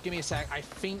 Sure. Give me a sec. I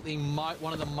think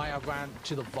one of them might have ran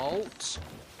to the vault.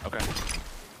 Okay.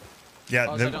 Yeah,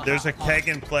 Oh, so I don't there's a have- keg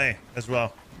in play as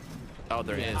well. Oh,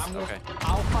 there is. Okay.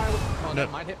 I'll fire with. Oh, No.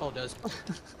 no, my hitbolt does.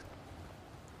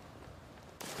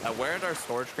 Where did our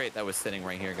storage crate that was sitting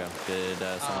right here go? Did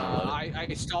someone load it?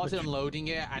 I started unloading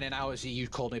it, and then obviously you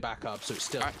called me back up, so it's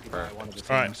still Alright, one of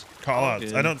the All right, things. call outs.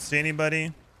 good. I don't see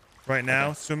anybody right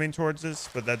now swimming towards us,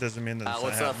 but that doesn't mean that it's not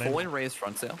Let's happening. fully raise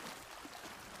front sail.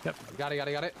 Yep. Got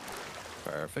it.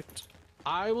 Perfect.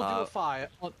 I will do a fire.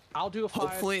 I'll do a fire.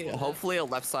 Hopefully a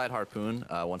left side harpoon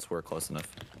once we're close enough.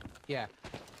 Yeah.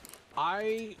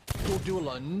 I will do a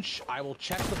lunge. I will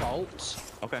check the vault.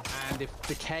 Okay. And if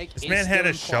the keg This is man had still a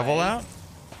in shovel play- out.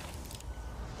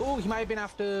 Oh, he might have been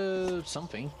after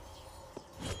something.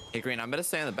 Hey, Green, I'm gonna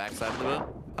stay on the back side of the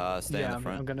boat. Stay Yeah, in the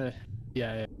front. I'm gonna.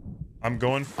 Yeah. I'm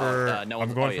going for. no I'm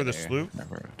one's- going oh, for the yeah, sloop.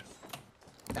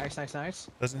 Nice.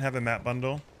 Doesn't have a map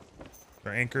bundle.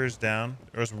 Their anchor is down.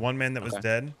 There was one man that was Okay.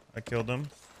 dead. I killed him.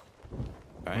 I'm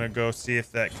gonna Alright. go see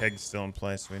if that keg's still in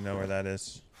place. So we know where that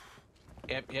is.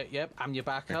 Yep. I'm your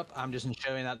backup. I'm just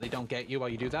ensuring that they don't get you while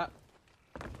you do that.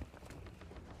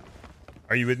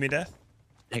 Are you with me, Death?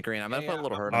 Hey, Green, I'm gonna Yeah, put a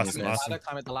little hurt Awesome, on these guys. awesome.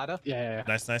 Climb at the ladder. Yeah.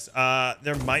 Nice, nice.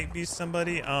 There might be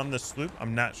somebody on the sloop.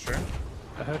 I'm not sure.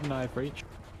 I heard an eye breach.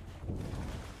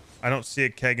 I don't see a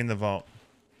keg in the vault.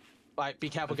 Right, be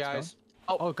careful, Let's guys.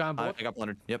 Oh, guy on board. I got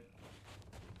blundered. Yep.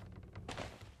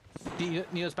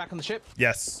 Neo's back on the ship.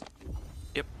 Yes.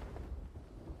 Yep.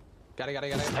 Got it.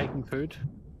 He's taking food.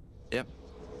 Yep.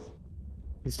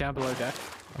 He's down below deck.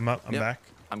 I'm up. I'm Yep. back.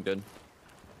 I'm good.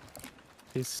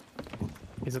 He's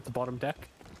at the bottom deck.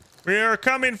 We are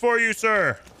coming for you,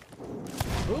 sir.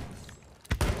 Oop.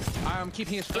 I'm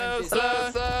keeping his Hello,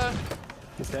 friend. sir.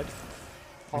 He's dead.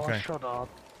 Okay. shut up.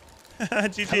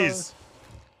 GG's.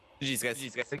 GG's, guys.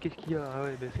 Qu'est-ce qu'il y a?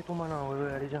 Ouais, ben fais ton malin,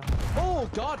 ouais, allez, viens. Oh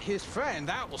God, his friend.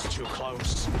 That was too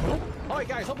close. All right,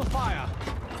 guys, open fire.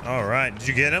 All right. Did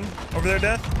you get him over there,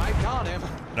 Death? I got him.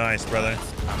 Nice, brother.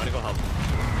 I'm gonna go help.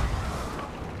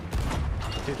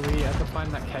 Did we ever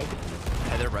find that keg?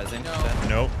 Hey, they're resin. No. Death.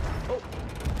 Nope. Oh,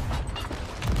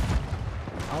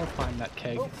 I'll find that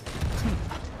keg. Oh.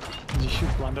 Did you shoot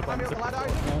blunder Climb bombs up at the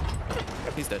ladder. the no?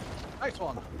 Yep, he's dead. nice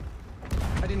one.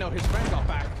 I didn't know his friend got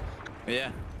back.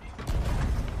 Yeah.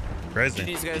 Crazy.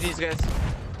 GG's, guys. GG's, guys.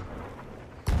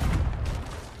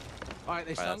 All right,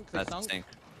 they sunk. They That's sunk. stink.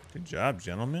 Good job,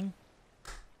 gentlemen.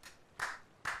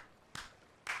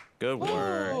 Good work.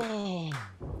 Oh.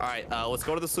 All right, let's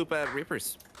go to the sloop at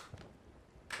Reapers.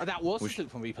 That was the We sloop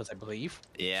from Reapers, I believe.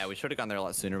 Yeah, we should have gone there a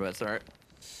lot sooner, but it's all right.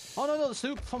 Oh no, the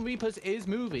sloop from Reapers is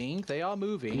moving. They are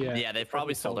moving. Yeah. Yeah, they've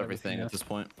probably sold everything yeah. at this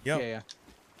point. Yep. Yeah.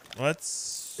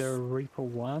 Let's. There a Reaper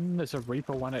 1. There's a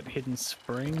Reaper 1 at Hidden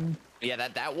Spring. Yeah,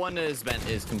 that one is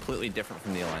completely different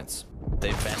from the Alliance.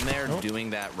 They've been there Oh. doing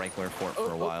that regular fort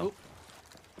for a while.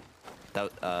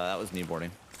 That was me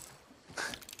boarding.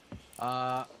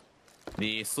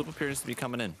 The sloop appears to be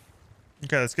coming in.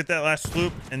 Okay, let's get that last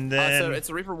sloop, and then. So it's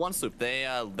a Reaper 1 sloop. They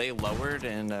lowered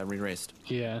and re-raced.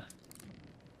 Yeah.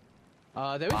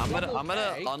 There is I'm one gonna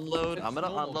more keg. unload. It's I'm gonna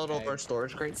normal unload all keg. of our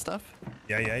storage crate stuff.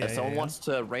 yeah. If someone yeah. wants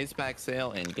to raise back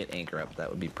sail and get anchor up, that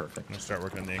would be perfect. I'm gonna start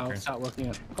working on the I'll anchor. start working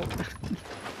at. Oh.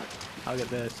 I'll get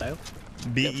the sail.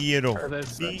 B-E-A-T-O.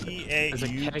 There's a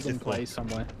keg in play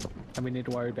somewhere, and we need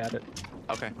to worry about it.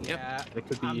 Okay. Yep. Yeah, There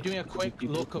could be I'm doing a quick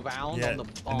people. look around Yeah, on the.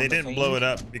 and they didn't blow it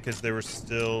up because there was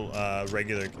still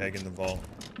regular keg in the vault.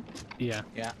 Yeah.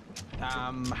 Yeah.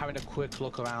 Having a quick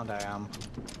look around. I am.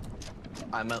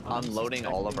 I'm unloading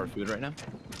all of our food right now.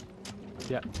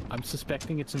 Yeah. I'm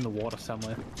suspecting it's in the water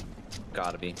somewhere.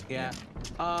 Gotta be. Yeah.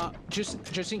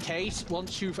 Just in case,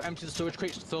 once you've emptied the storage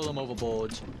crates, throw them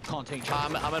overboard. Can't take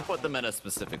chances. I'm gonna put them in a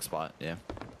specific spot. Yeah.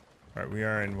 All right, we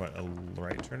are in what, a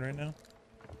right turn right now?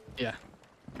 Yeah.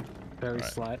 Very Right.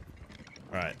 slight.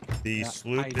 All right, the Yeah,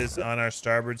 sloop is on our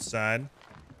starboard side.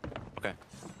 Okay.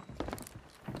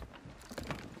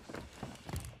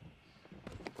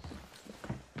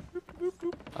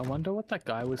 I wonder what that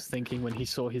guy was thinking when he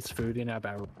saw his food in our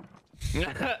barrel.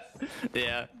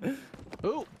 Yeah.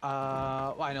 Ooh.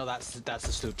 Well, I know that's the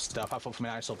sloop stuff. I thought for me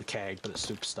I saw the keg, but it's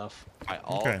sloop stuff. Alright,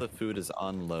 all Okay. the food is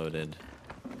unloaded.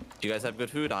 Do you guys have good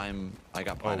food? I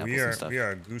got Oh, pineapples and stuff. we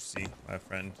are goosey, my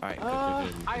friend. Alright,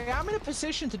 good. I am in a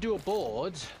position to do a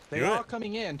board. They Do are it.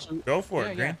 coming in. To... Go for Yeah,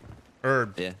 it, Green. yeah.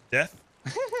 Or Yeah. Death.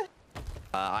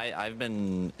 I've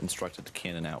been instructed to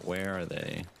cannon out. Where are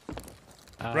they?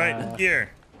 Right here.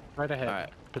 Right ahead. Alright.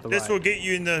 To the This right. will get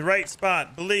you in the right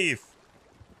spot. Believe.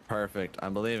 Perfect.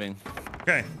 I'm believing.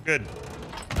 Okay, good.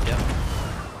 Yep.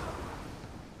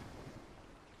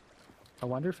 I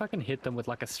wonder if I can hit them with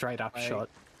like a straight up Right. shot.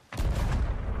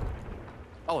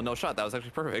 Oh, no shot. That was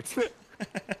actually perfect.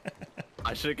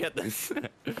 I should get this.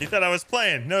 You thought I was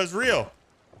playing. No, it's real.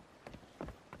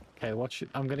 Okay, watch it.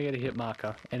 I'm gonna get a hit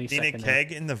marker any Seen a second. now.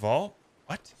 keg in the vault?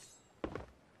 What?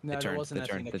 No, there wasn't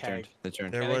anything in the keg. They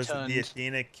turned. There Yeah, they was the turned.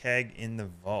 Athena keg in the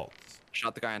vault.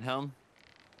 Shot the guy on helm.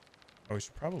 Oh, we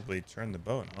should probably turn the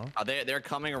boat, huh? They're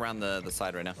coming around the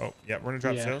side right now. Oh, yeah, we're gonna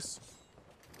drop Yeah. sails.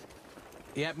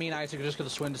 Yeah, me and Isaac are just gonna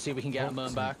swim to see if we can get a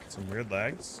merm back. Some weird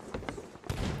lags.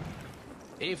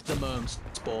 If the merm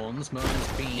spawns, merm's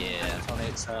been Yeah. on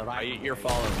its You're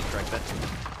following me, correct? That.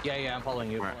 Yeah, I'm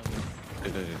following you. Alright.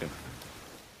 Following you. Good.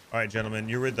 All right, gentlemen,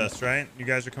 you're with us, right? You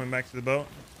guys are coming back to the boat?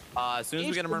 As soon as we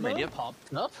If get a the mermaid, merm yep.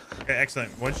 popped up. Okay,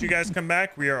 excellent. Once you guys come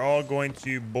back, we are all going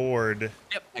to board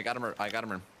Yep, I got a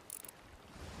merm.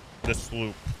 the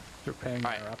sloop. Preparing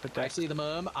Alright. our upper I deck. see the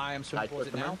merm. I am swimming I towards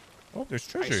it took the now. Oh, there's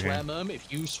I treasure swear, here. merm,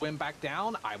 if you swim back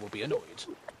down, I will be annoyed.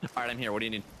 Alright, I'm here. What do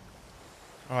you need?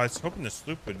 Oh, I was hoping the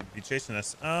sloop would be chasing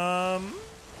us. Here,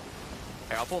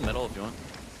 I'll pull middle if you want.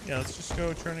 Yeah, let's just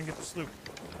go turn and get the sloop.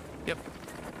 Yep.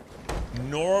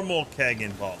 Normal keg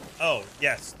in vault. Oh,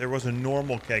 yes, there was a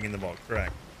normal keg in the vault.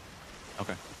 Correct.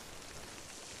 Okay.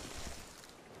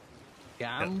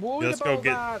 Yeah, Yeah, I'm worried let's go about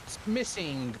get- that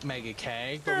missing mega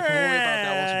keg, but we can worry about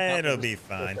that once we get It'll to be the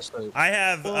fine. sloop. I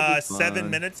have It'll be 7 fine.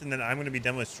 minutes, and then I'm going to be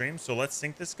done with stream. So let's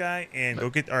sink this guy and go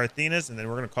get our Athenas, and then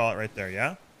we're going to call it right there.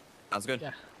 Yeah. Sounds good.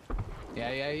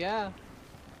 Yeah. Yeah.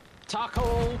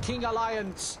 Taco King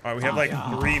Alliance. All right, we have like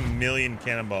Fire. 3 million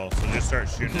cannonballs, so just start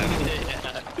shooting at them.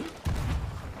 Yeah.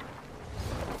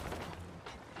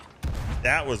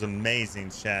 That was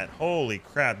amazing, chat. Holy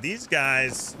crap. These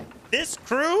guys, this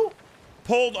crew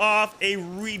pulled off a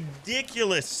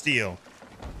ridiculous steal.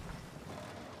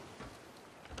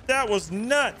 That was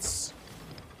nuts.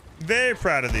 Very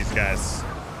proud of these guys.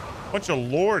 Bunch of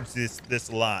lords,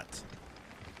 this lot.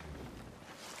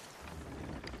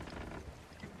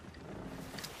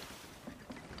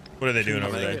 What are they doing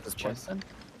over Should we there? get this Chest then?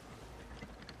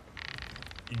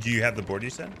 Do you have the board you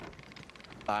said?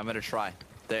 I'm gonna try.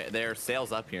 There are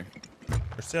sails up here.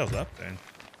 Or sails up then?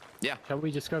 Yeah. Shall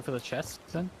we just go for the chest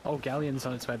then? Oh, galleon's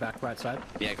on its way back, right side.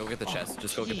 Yeah, go get the chest.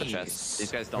 Just go get the chest. jeez.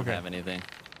 These guys don't Okay. have anything.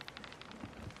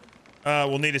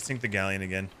 We'll need to sink the galleon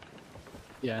again.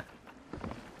 Yeah.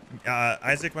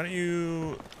 Isaac, why don't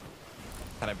you...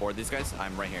 Can I board these guys?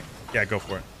 I'm right here. Yeah, go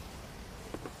for it.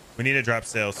 We need to drop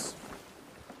sails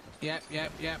Yep.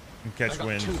 and catch I got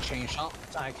wind. 2 chain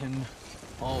shots. I can.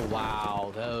 Oh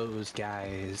wow, those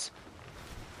guys.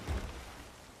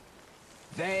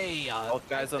 They are. Both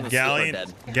guys on the sloop are Galleon,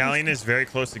 dead. Galleon is very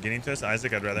close to getting to us.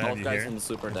 Isaac, I'd rather have Both you guys here. on the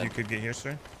sloop are If dead. you could get here,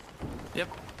 sir. Yep.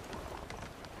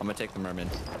 I'm gonna take the mermaid.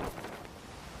 As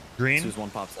Green. soon as one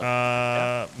pops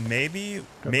up. Maybe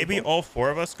all 4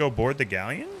 of us go board the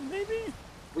galleon.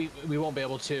 Maybe. We won't be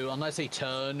able to unless they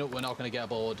turn. We're not gonna get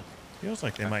aboard. Feels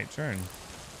like they might turn,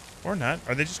 or not.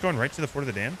 Are they just going right to the fort of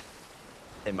the dam?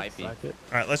 It might be. Like it.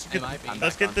 All right, let's They get might be.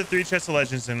 let's get the 3 chests of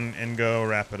legends and go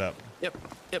wrap it up. Yep.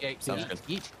 Yep. Yeah, Sounds good.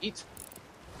 eat.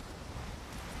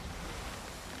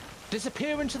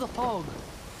 Disappear into the fog.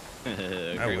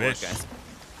 Great I work, wish. guys.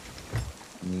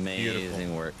 Amazing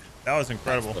Beautiful. work. That was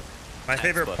incredible. Textbook. My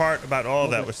favorite Textbook. part about all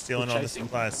of that Love it. was stealing Good all the chasing.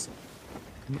 supplies.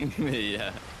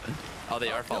 Yeah. Oh, they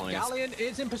are following us. Galleon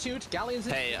is in pursuit. Galleon's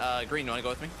in. Hey, Green, you wanna go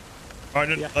with me? All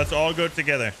right, Yeah. let's all go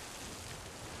together.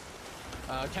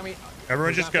 Can we? Everyone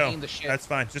we just have to go. aim the ship. That's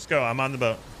fine. Just go. I'm on the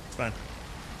boat. It's fine.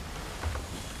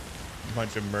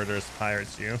 bunch of murderous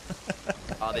pirates, you.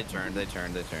 Oh, they turned.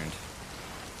 Turn?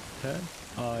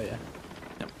 Oh yeah.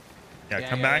 Yeah, Yeah,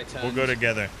 come yeah, back. they We'll go turned.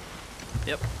 together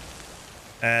Yep.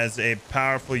 as a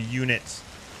powerful unit.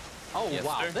 Oh Yes,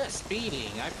 wow, sir. they're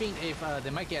speeding. I think if they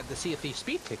might get the Sea of Thieves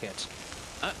speed ticket.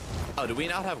 Oh, do we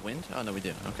not have wind? Oh no, we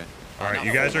do. Okay. All right, now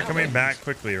you the guys are wind. coming back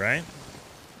quickly, right?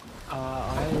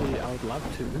 I would love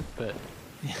to, but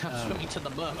Swimming to the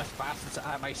bottom as fast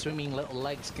as my swimming little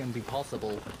legs can be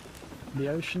possible. the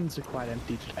oceans are quite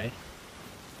empty today.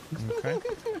 Okay.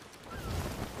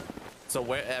 So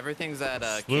where everything's at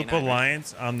Sloop K9, right?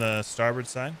 Alliance on the starboard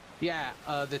side. Yeah,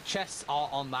 the chests are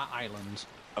on that island.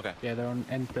 Okay. Yeah, they're on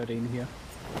N13 here.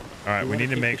 All right, we wanna need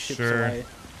to keep the make ships sure. away.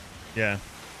 Yeah.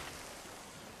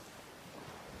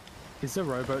 Is the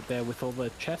rowboat there with all the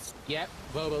chests? Yep,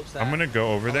 rowboats there. I'm gonna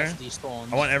go over there. Unless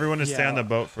despawns. I want everyone to stay on the Yeah.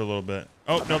 boat for a little bit.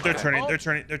 Oh no, they're turning. Oh. They're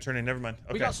turning. Never mind.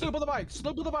 We Okay. got sloop on the bite.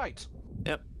 Sloop on the bite.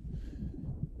 Yep.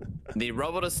 The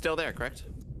rowboat is still there, correct?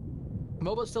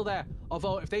 Rowboat's still there.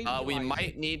 Although if they We like,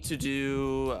 might need to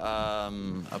do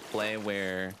a play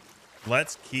where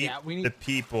Let's keep Yeah, we need- the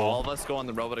people. all of us go on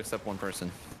the rowboat except one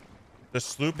person. The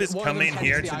sloop is One of them coming heads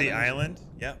here to to the the island.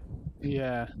 island. Yep.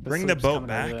 Yeah. Bring the sloop's boat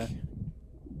coming over back. there.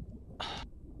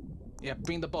 Yeah,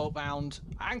 bring the boat round.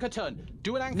 Anchor turn.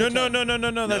 Do an anchor No, turn. no, no, no, no,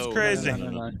 no. That's No, crazy.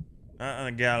 No.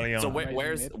 Galleon. So Raising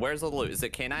where's it. where's the loot? Is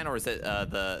it K9 or is it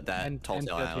that Tall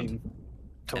Tale Island?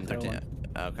 Tall Tale N13. Island.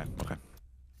 Okay. Okay.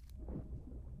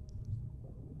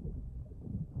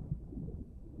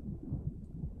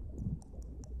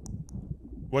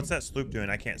 What's that sloop doing?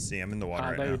 I can't see. I'm in the water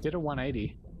right They now. did a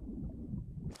 180.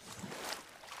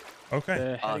 Okay.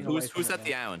 They're heading away Who's from at it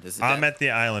the now. island? Is it I'm Dev? at the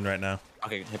island right now.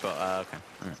 Okay, Hippo. Okay. All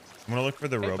right. I'm gonna look for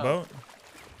the Hey, rowboat.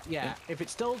 Yeah, if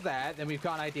it's still there, then we've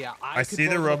got an idea. I could see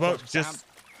the row rowboat. boat Just.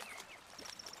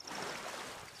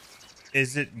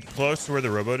 Is it close to where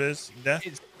the rowboat is, Death?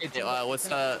 It's, Let's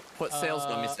put sails.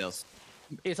 Let me sails.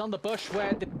 it's on the bush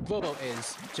where the rowboat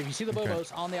is. So if you see the Okay.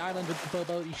 rowboats on the island with the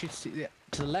rowboat, you should see it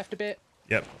to the left a bit.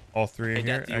 Yep. All three are Hey,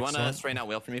 here. Dad, do you want to Excellent. straighten out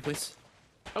whale for me, please?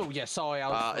 Oh yeah, sorry. I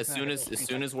was As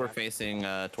soon as we're facing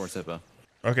towards Hippo.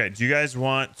 Okay. Do you guys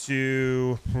want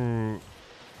to?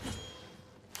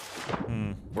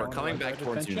 We're coming back rowboat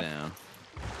towards you adventure?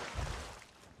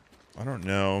 now. I don't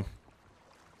know.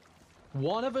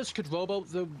 One of us could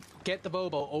get the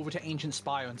rowboat over to Ancient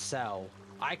Spire and sell.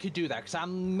 I could do that because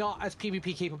I'm not as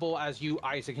PvP capable as you,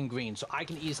 Isaac and Green, so I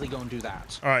can easily go and do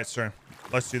that. All right, sir.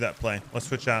 Let's do that play. Let's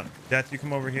switch out. Death, you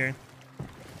come over here.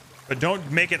 But don't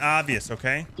make it obvious,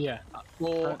 okay? Yeah.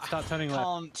 Well, Start turning I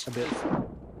left can't. a bit.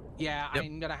 Yeah, Yep.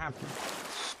 I'm gonna have.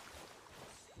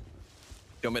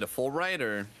 You want me to full right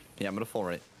or? Yeah, I'm gonna full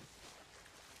right.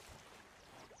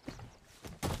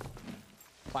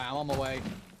 Wow, I'm on my way.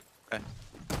 Okay.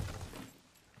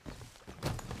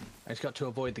 I just got to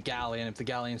avoid the galleon. If the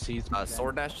galleon sees me, then-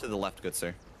 Sword dash to the left, good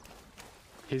sir.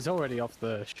 He's already off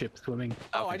the ship swimming.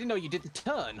 Oh, I didn't know you did the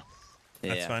turn.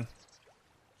 Yeah. That's fine.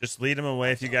 Just lead him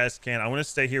away if you guys can. I want to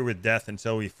stay here with Death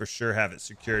until we for sure have it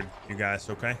secured, you guys,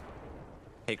 okay?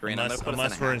 Hey, Green, I'm Unless, gonna put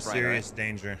unless us we're in in half right, serious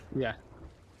danger. Yeah.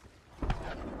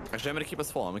 Actually, I'm gonna keep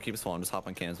us full. I'm just hop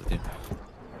on cannons with you.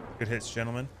 Good hits,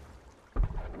 gentlemen.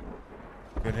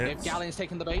 Good If hits. galleon's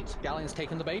taking the bait, galleon's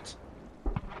taking the bait.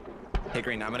 Hey,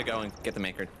 Green, I'm gonna go and get them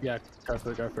anchored. Yeah. Go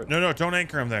for it. Go for it. No, no, don't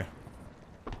anchor him there.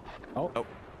 Oh. Oh.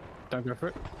 Don't go for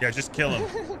it. Yeah, just kill him.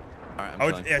 All right, I'm I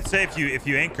killing. would, I'd say if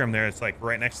you anchor him there, it's like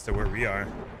right next to where we are.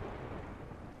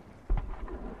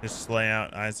 Just slay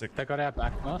out Isaac. They got our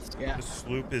backmast. Yeah. The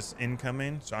sloop is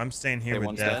incoming, so I'm staying here Okay, with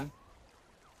one's Death. dead.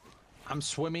 I'm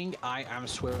swimming. I am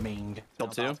swimming. Kill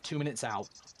I'm two? about 2 minutes out.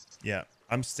 Yeah,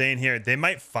 I'm staying here. They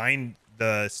might find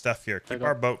the stuff here. Keep got-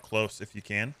 our boat close if you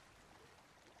can.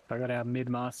 They got our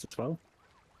mid-mast as well.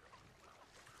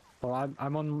 Well,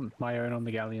 I'm on my own on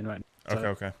the galleon right now. Okay,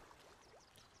 okay.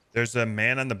 There's a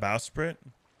man on the bowsprit.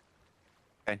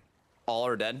 Okay. All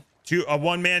are dead.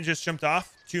 One man just jumped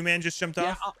off. Two men just jumped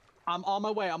Yeah, off. I'm on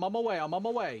my way. I'm on my way. I'm on my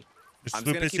way. The I'm just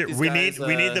sloop gonna is keep here. these We guys,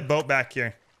 need the boat back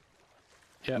here.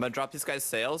 Yeah. I'm gonna drop these guys'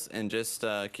 sails and just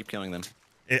keep killing them.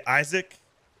 Isaac.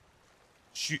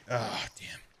 Shoot. Oh,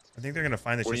 damn. I think they're gonna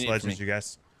find the What do chest you need from legends, me? you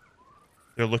guys.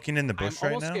 They're looking in the I'm bush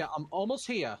right almost now. here. I'm almost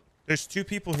here. There's two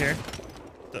people here.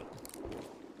 The-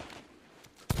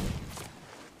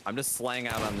 I'm just slaying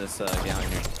out on this galleon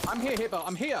here. I'm here, Hippo.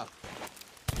 I'm here.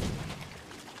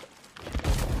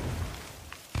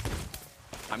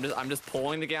 I'm just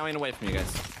pulling the galleon away from you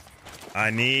guys. I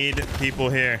need people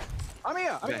here. I'm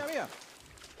here. I'm Okay. here. I'm here.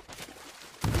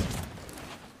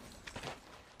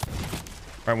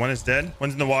 All right, one is dead.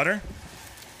 One's in the water.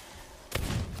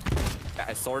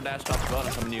 I sword dashed off the boat.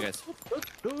 I'm coming to you guys.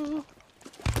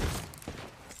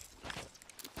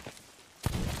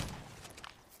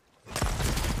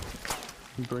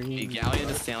 I'm bringing. The galleon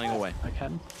is sailing away. I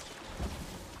can.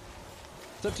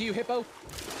 It's up to you, Hippo.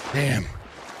 Damn.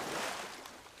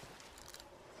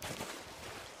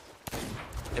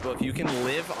 Hippo, if you can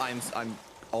live, I'm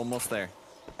almost there.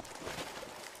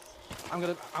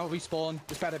 I'll respawn.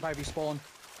 It's better if I respawn.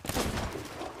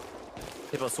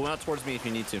 Hippo, swim out towards me if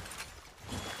you need to.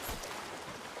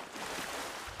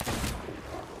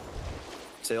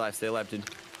 Stay alive, dude.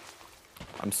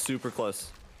 I'm super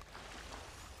close.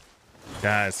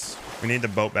 Guys, we need the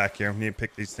boat back here. We need to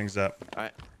pick these things up. All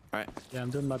right. Yeah, I'm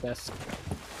doing my best.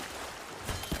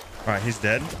 All right, he's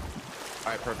dead. All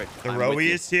right, perfect. The I'm with rowie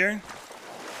you. is here.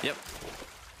 Yep.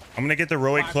 I'm gonna get the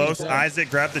rowie close. there. Isaac,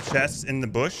 grab the chests in the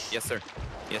bush. Yes, sir.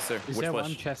 Yes, sir. Is Which there bush?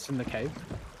 one chest in the cave?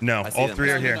 No, I see all them.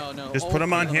 three are No, here. no, Just all put them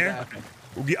three on are here.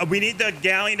 there. We need the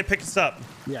galleon to pick us up.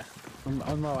 Yeah, I'm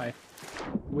on my way.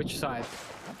 Which side?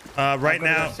 Right I've got to go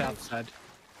now, south side.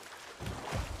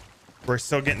 we're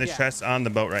still getting the Yeah. chests on the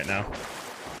boat right now.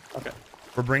 Okay.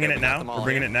 We're bringing Yeah, it we got now. them all We're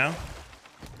bringing here. it now.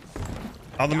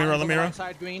 Oh, let me roll. Let me roll. All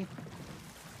Side green.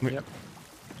 Yep.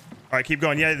 right, keep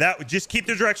going. Yeah, that. Just keep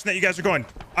the direction that you guys are going.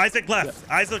 Isaac left.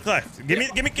 Isaac left. Give me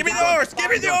the horse. Give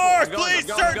me the horse, I'm going, please,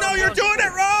 I'm sir. going, No, I'm you're going. doing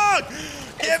it wrong.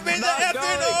 Give me the not effing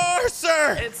going. horse,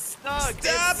 sir. It's stuck.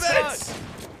 Stop it's it,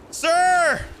 stuck.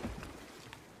 sir.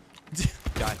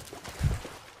 God.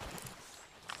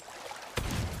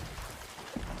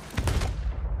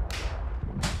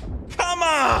 Come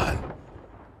on.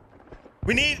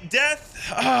 We need death.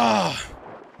 Ah.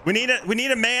 We need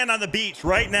a man on the beach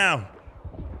right now.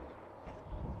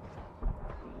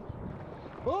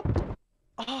 Whoop.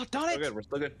 Oh, darn We're it. good. We're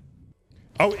still good.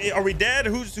 Oh, are we dead?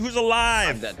 Who's alive?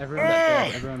 I'm dead. Everyone's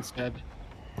dead. Everyone's dead.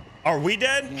 Are we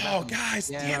dead? Yeah. Oh, guys,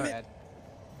 Yeah, damn it. Ed.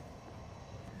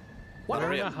 Not We're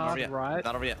over in yet. a Not over hard yet. right.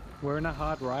 Not over yet. We're in a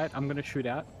hard right. I'm gonna shoot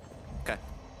out. Okay.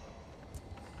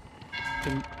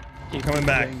 Can keep Coming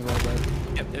back. getting the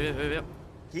rowboat. Yep.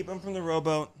 Keep him from the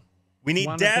rowboat. We need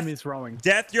One Death. of them is rowing.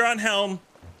 Death, you're on helm.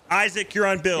 Isaac, you're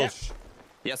on bilge.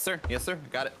 Yes, sir. Yes, sir.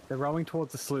 Got it. They're rowing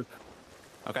towards the sloop.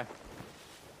 Okay.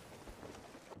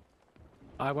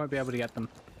 I won't be able to get them.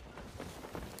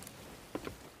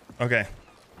 Okay.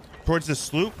 Towards the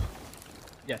sloop.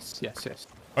 Yes.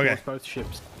 Okay. Towards both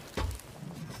ships.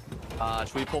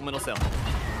 Should we pull middle sail?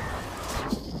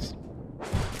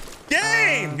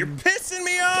 Game, you're pissing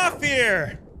me off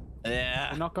here. Yeah.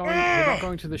 They're not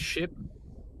going to the ship.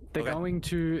 They're Okay. going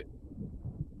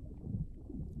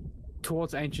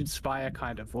towards Ancient Spire,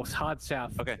 kind of, or hard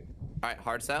south. Okay. All right.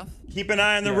 Hard south. Keep an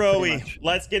eye on the Yeah, pretty rowie. much.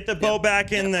 Let's get the boat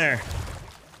back in there.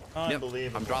 Yep.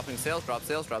 Unbelievable. I'm dropping sails. Drop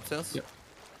sails. Drop sails. Yep.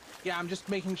 Yeah, I'm just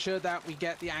making sure that we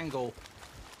get the angle.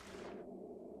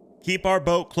 Keep our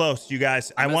boat close, you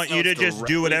guys. I gonna want you to sail just do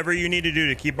directly- whatever you need to do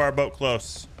to keep our boat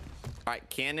close. All right.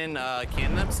 Cannon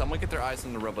them. Someone get their eyes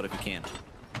on the rowboat if you can.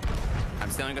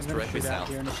 I'm sailing us I'm gonna directly shoot out south.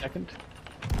 here in a second.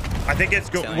 I think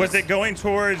it's Sailing was us. it going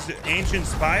towards Ancient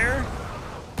Spire?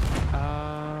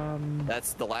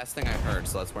 That's the last thing I heard,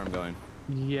 so that's where I'm going.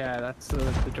 Yeah, that's the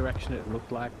direction it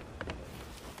looked like.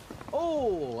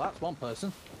 Oh, that's one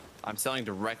person. I'm sailing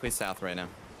directly south right now.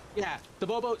 Yeah, the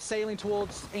rowboat's sailing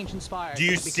towards Ancient Spire. Do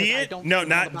you because see I it? don't No, see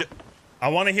not. another I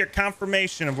want to hear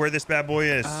confirmation of where this bad boy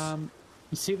is.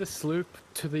 You see the sloop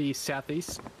to the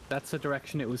southeast? That's the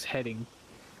direction it was heading.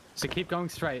 So keep going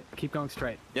straight. Keep going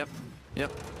straight. Yep.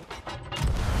 Yep.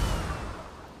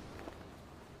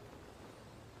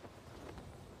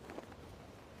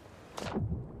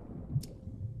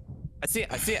 I see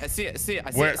it. I see it. I see it. I see it.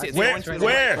 I see Where? it. I see it. Where? It's going to the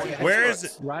Where? right, going Where towards is it?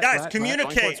 Crooks. Right, Guys, right, right. Going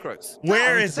communicate. towards Crooks. Where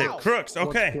South, is it? south. Crooks. Towards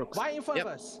Okay. Crooks. Right in front Yep.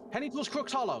 of us. Heading towards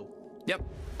Crooks Hollow. Yep.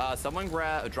 Someone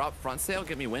drop front sail.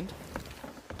 Give me wind.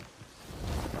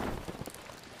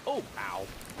 Oh, ow.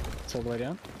 It's all the way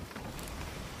down.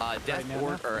 Death now, or,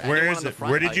 now. or Where anyone is on the it?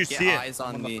 front, Where did you get see it? eyes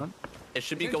on On the the. front? It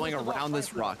should be It's going towards the around rock,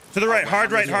 this right? rock. To the right.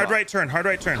 Hard Around right. this Hard rock. right turn. Hard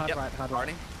right turn. Hard Yep. right, hard right.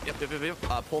 Harding.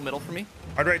 Yep. Pull middle for me.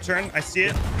 Hard right turn. I see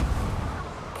it.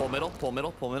 Pull middle. Pull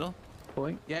middle. Pull middle.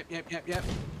 Pulling. Yep.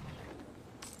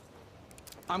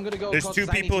 I'm gonna go. There's across two 'cause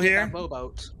I need people to get here. that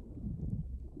rowboat.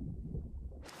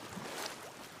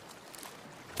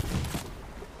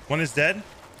 One is dead.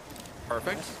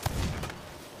 Perfect.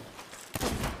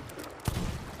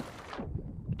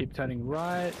 Keep turning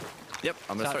right. Yep.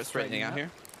 I'm gonna Start start straightening out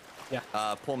straightening here.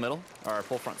 Yeah. Pull middle or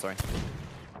pull front. Sorry.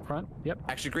 Front. Yep.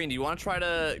 Actually, Green, do you want to try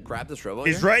to grab this rowboat?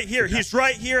 He's here? right here. He's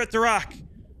right here at the rock.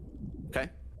 Okay.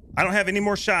 I don't have any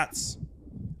more shots.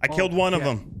 I Oh, killed one of yeah.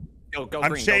 them. Go.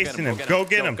 I'm Green. chasing him. Go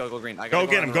get him. Go Green. I Go gotta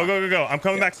get on him. the Go, rock. go. I'm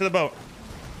coming back to the boat.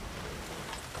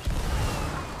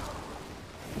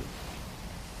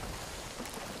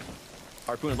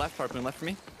 Harpoon left for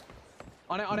me.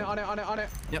 On it.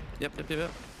 Yep.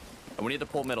 And we need to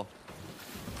pull middle.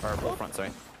 Or pull front,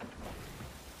 sorry.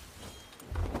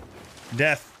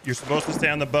 Death, you're supposed to stay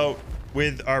on the boat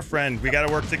with our friend. We got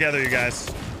to work together, you guys.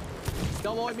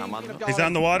 Don't worry, I'm on He's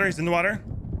on the water. He's in the water.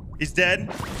 He's dead.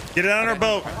 Get it on our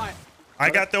boat. Right. I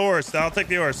got the oars. I'll take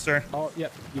the oars, sir. Oh,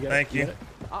 yep. You got Thank it. you. got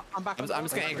it. I'm back. I'm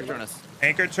just gonna anchor turn us.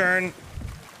 Anchor turn.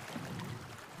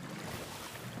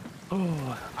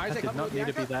 Oh, Isaac, that did up not with the need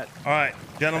to be anchor. that. All right,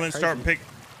 gentlemen, start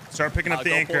picking up the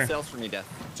Go anchor. full sails for me, Death.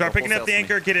 Start Go picking full up the sails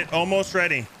for me. anchor. Get it almost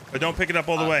ready, but don't pick it up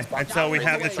all the way Stop until we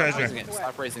have the raising it, treasure. Stop raising it.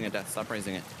 Stop raising it, Death. Stop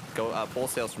raising it. Go full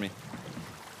sails for me.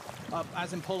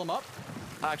 As in pull them up.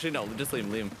 Actually, no. Just leave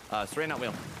him. Leave him. Straighten out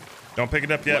wheel. Don't pick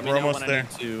it up yet. Let me We're know almost when I there.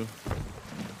 need to...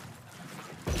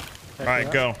 All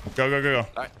right, go. All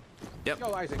right. Yep.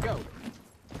 Go, Isaac, go.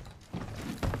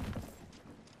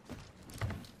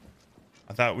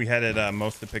 I thought we had it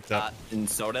mostly picked up. And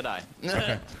so did I.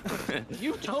 Okay.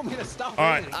 You told me to stop. All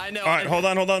right. reading. I know. All right, hold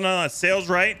on. No. Sails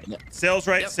right. Sails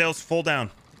right. Yep. Sails full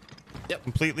down. Yep.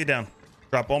 Completely down.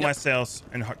 Drop all my Yep. sails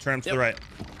and turn them to Yep. the right.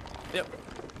 Yep.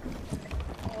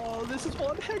 Oh, this is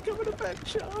one heck of an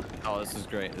adventure. Oh, this is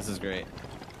great. This is great.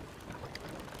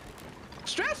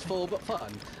 Stressful but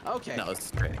fun. Okay. No, this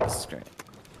is great. This is great.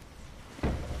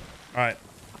 All right.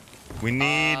 We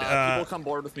need. People come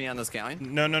board with me on this galleon.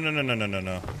 No. Okay.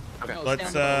 No, Let's.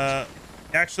 stand on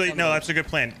Actually, Stand no. on. That's a good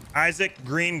plan. Isaac,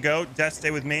 Green, go. Death,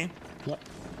 stay with me. the boat.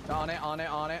 On it. I want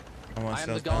I am the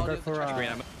sails down. guardian of the Go for, treasure. Green,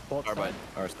 I'm Port starboard.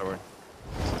 Or starboard.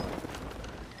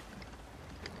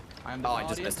 I am the Oh, I just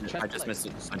guardian missed of it. the I just missed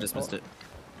it. I just missed it.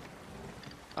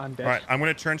 I'm dead. All right. I'm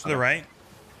gonna turn to the right.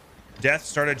 Death,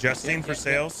 start adjusting for Yep.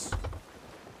 sails.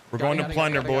 We're Got going it, to got it,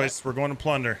 plunder, got it, got it. boys. We're going to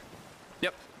plunder.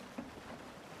 Yep.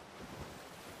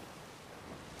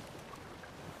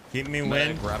 Keep me I'm gonna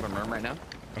wind. grab a merm right now.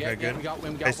 Okay, Yeah, good. we got As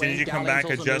soon as wind, you come back,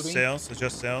 galleons also adjust moving. sails.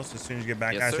 Adjust sails. As soon as you get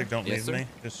back, Yes, sir. Isaac, don't Yes, leave sir. me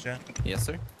just yet. Yes,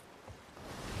 sir.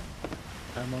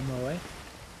 I'm on my way.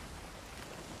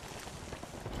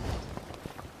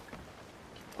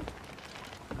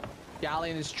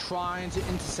 Galleon is trying to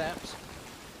intercept.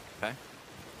 Okay.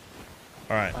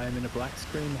 All right. I am in a black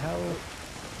screen hell.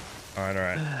 All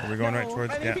right. Are we going right No,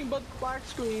 towards? Yeah. anything but black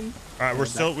screen. All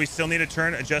right. We still need to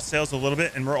turn, adjust sails a little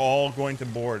bit, and we're all going to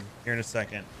board here in a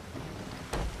second.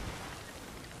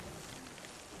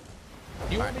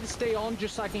 Do you want me to stay on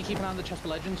just so I can keep an eye on the chest of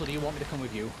legends, or do you want me to come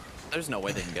with you? There's no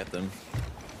way they can get them.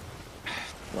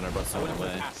 When our boats I went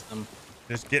wouldn't away. past them.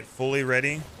 Just get fully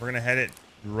ready. We're gonna head it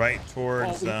right Oh,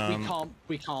 towards.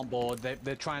 we can't board.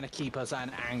 They're trying to keep us at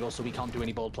an angle, so we can't do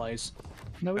any board plays.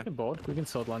 No, we can board. We can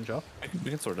sword lunge off. We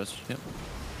can sort this. Yep.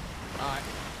 All right.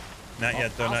 Not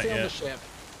yet, though. I'll Not stay on the yet. ship.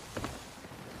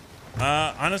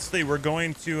 Honestly, we're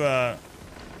going to.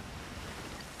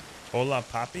 Hola,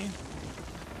 Papi.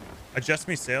 Adjust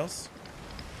me sails.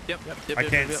 Yep. I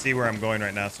can't see where I'm going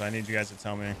right now, so I need you guys to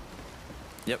tell me.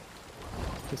 Yep.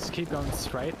 Just keep going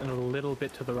straight and a little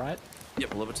bit to the right.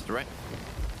 Yep. A little bit to the right.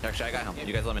 Actually, I got helm.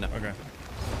 You guys let me know. Okay.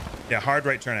 Yeah, hard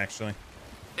right turn actually.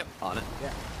 Yep. On it.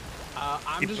 Yeah.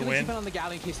 I'm Keep just the going to wind. keep it on the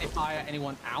galley in case they fire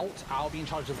anyone out. I'll be in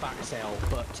charge of the back sail,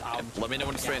 but Let me know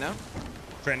when to straighten out.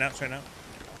 Straighten out, straighten out.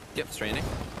 Yep. Straightening.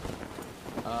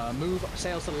 move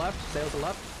sails to the left. Sails to the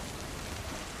left.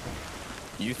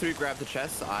 You three grab the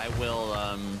chest. I will.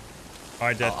 All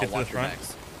right, Death, I'll get to the watch your front.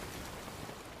 backs.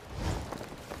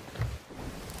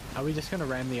 Are we just gonna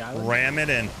ram the island? Ram it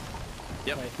in.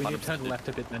 Yep. Wait, we need to turn 100%. left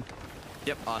a bit then.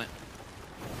 Yep. On it.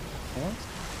 What?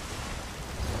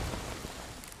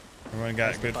 Everyone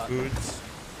got the good button. foods.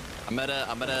 I'm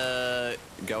gonna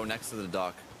go next to the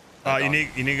dock. You need,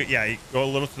 yeah, you go a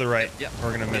little to the right. Yep.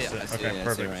 We're gonna miss I it. see, Okay, I see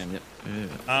perfect. where I am,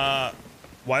 Yep.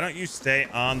 Why don't you stay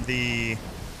on the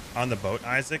boat,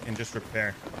 Isaac, and just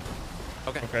repair?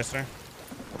 Okay. Okay, sir.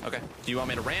 Okay. Do you want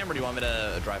me to ram or do you want me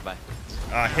to drive by?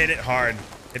 Hit it hard.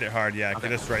 Hit it hard. Yeah, Okay.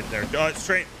 get us right there.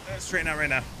 Straighten out right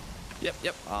now. Yep.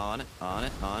 Yep. On it. On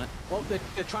it. On it. Well,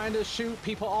 they're trying to shoot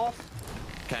people off.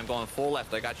 Okay, I'm going full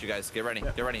left. I got you guys. Get ready.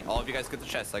 Get ready. All of you guys get the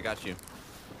chest. I got you.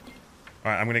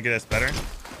 All right, I'm gonna get us better.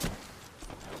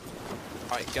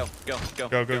 All right. Go. Go. Go.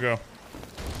 Go, go, go.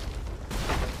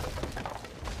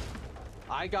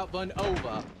 I got run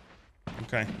over.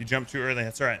 Okay, you jumped too early.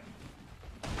 That's all right.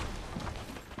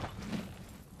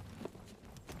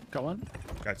 Go on.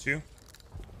 Got you.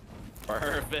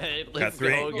 Perfect. Got Let's 3.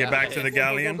 go, Get back to the guys.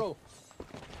 galleon. Go.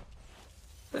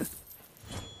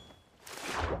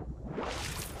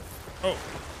 Oh,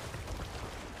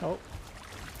 Oh,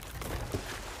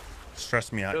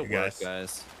 stressed me out, Good you work, guys.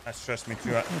 guys. That stressed me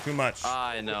too much.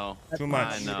 I know. Too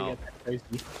much. I Need to know. get that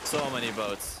crazy. So many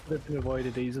boats. Could have been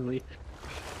avoided easily.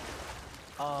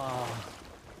 Ah.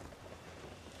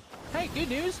 Hey, good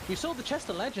news. We sold the chest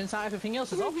of legends. Now everything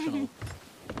else is optional.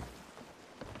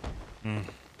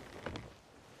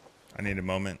 I need a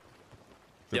moment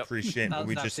to appreciate what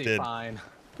we just did. Fine.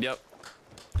 Yep.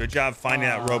 Good job finding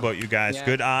that rowboat, you guys. Yeah.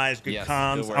 Good eyes, good Yes,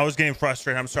 comms. good I was getting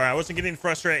frustrated. I'm sorry. I wasn't getting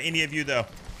frustrated at any of you, though.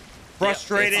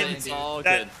 Frustrated It's all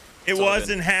that good. it It's all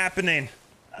wasn't good. happening.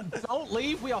 Don't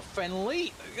leave. We are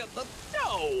friendly.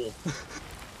 No.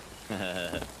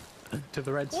 To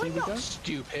the Red Sea We're we not go.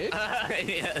 stupid.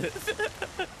 Yeah.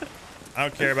 I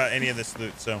don't care about any of this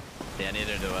loot, so. Yeah,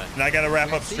 neither do I. And I got to wrap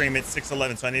up Let's see. stream at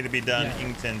 6:11, so I need to be done. Yeah.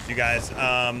 Ingtons, you guys.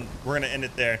 We're going to end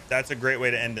it there. That's a great way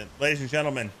to end it. Ladies and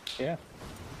gentlemen, Yeah.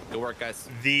 Good work, guys.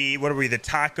 what are we, the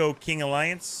Taco King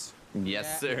Alliance?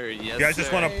 Yes, sir. Yes, You guys just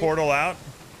sir. want to portal out?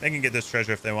 They can get this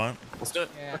treasure if they want. Let's do it.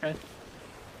 Yeah. Okay.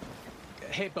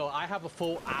 Hitbo, I have a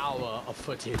full hour of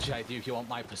footage. I do, if you want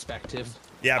my perspective.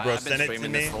 Yeah, bro, I've been send it to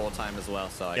streaming me. this the whole time as well,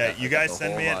 so I Yeah, got- you I got guys the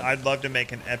send whole me it. lot. I'd love to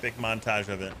make an epic montage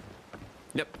of it.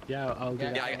 Yep. Yeah, I'll do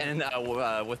Yeah. Yeah, that.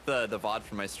 and with the VOD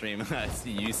from my stream, I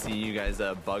see you guys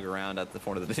bug around at the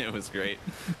front of the video. It was great.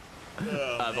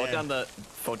 Vote down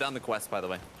the quest, by the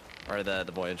way, or the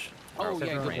voyage. Oh, Or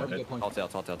yeah, rain. good point. Tall tale.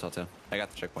 I got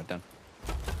the checkpoint down.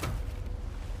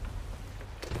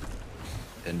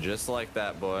 And just like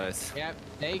that, boys. Yep,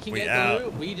 they can We get out. the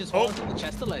loot. We just Oh. wanted the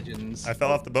chest of legends. I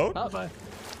fell off the boat. Oh, Bye.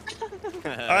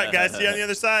 All right, guys, see you on the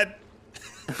other side.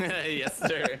 Yes,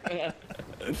 sir.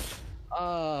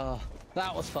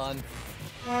 that was fun.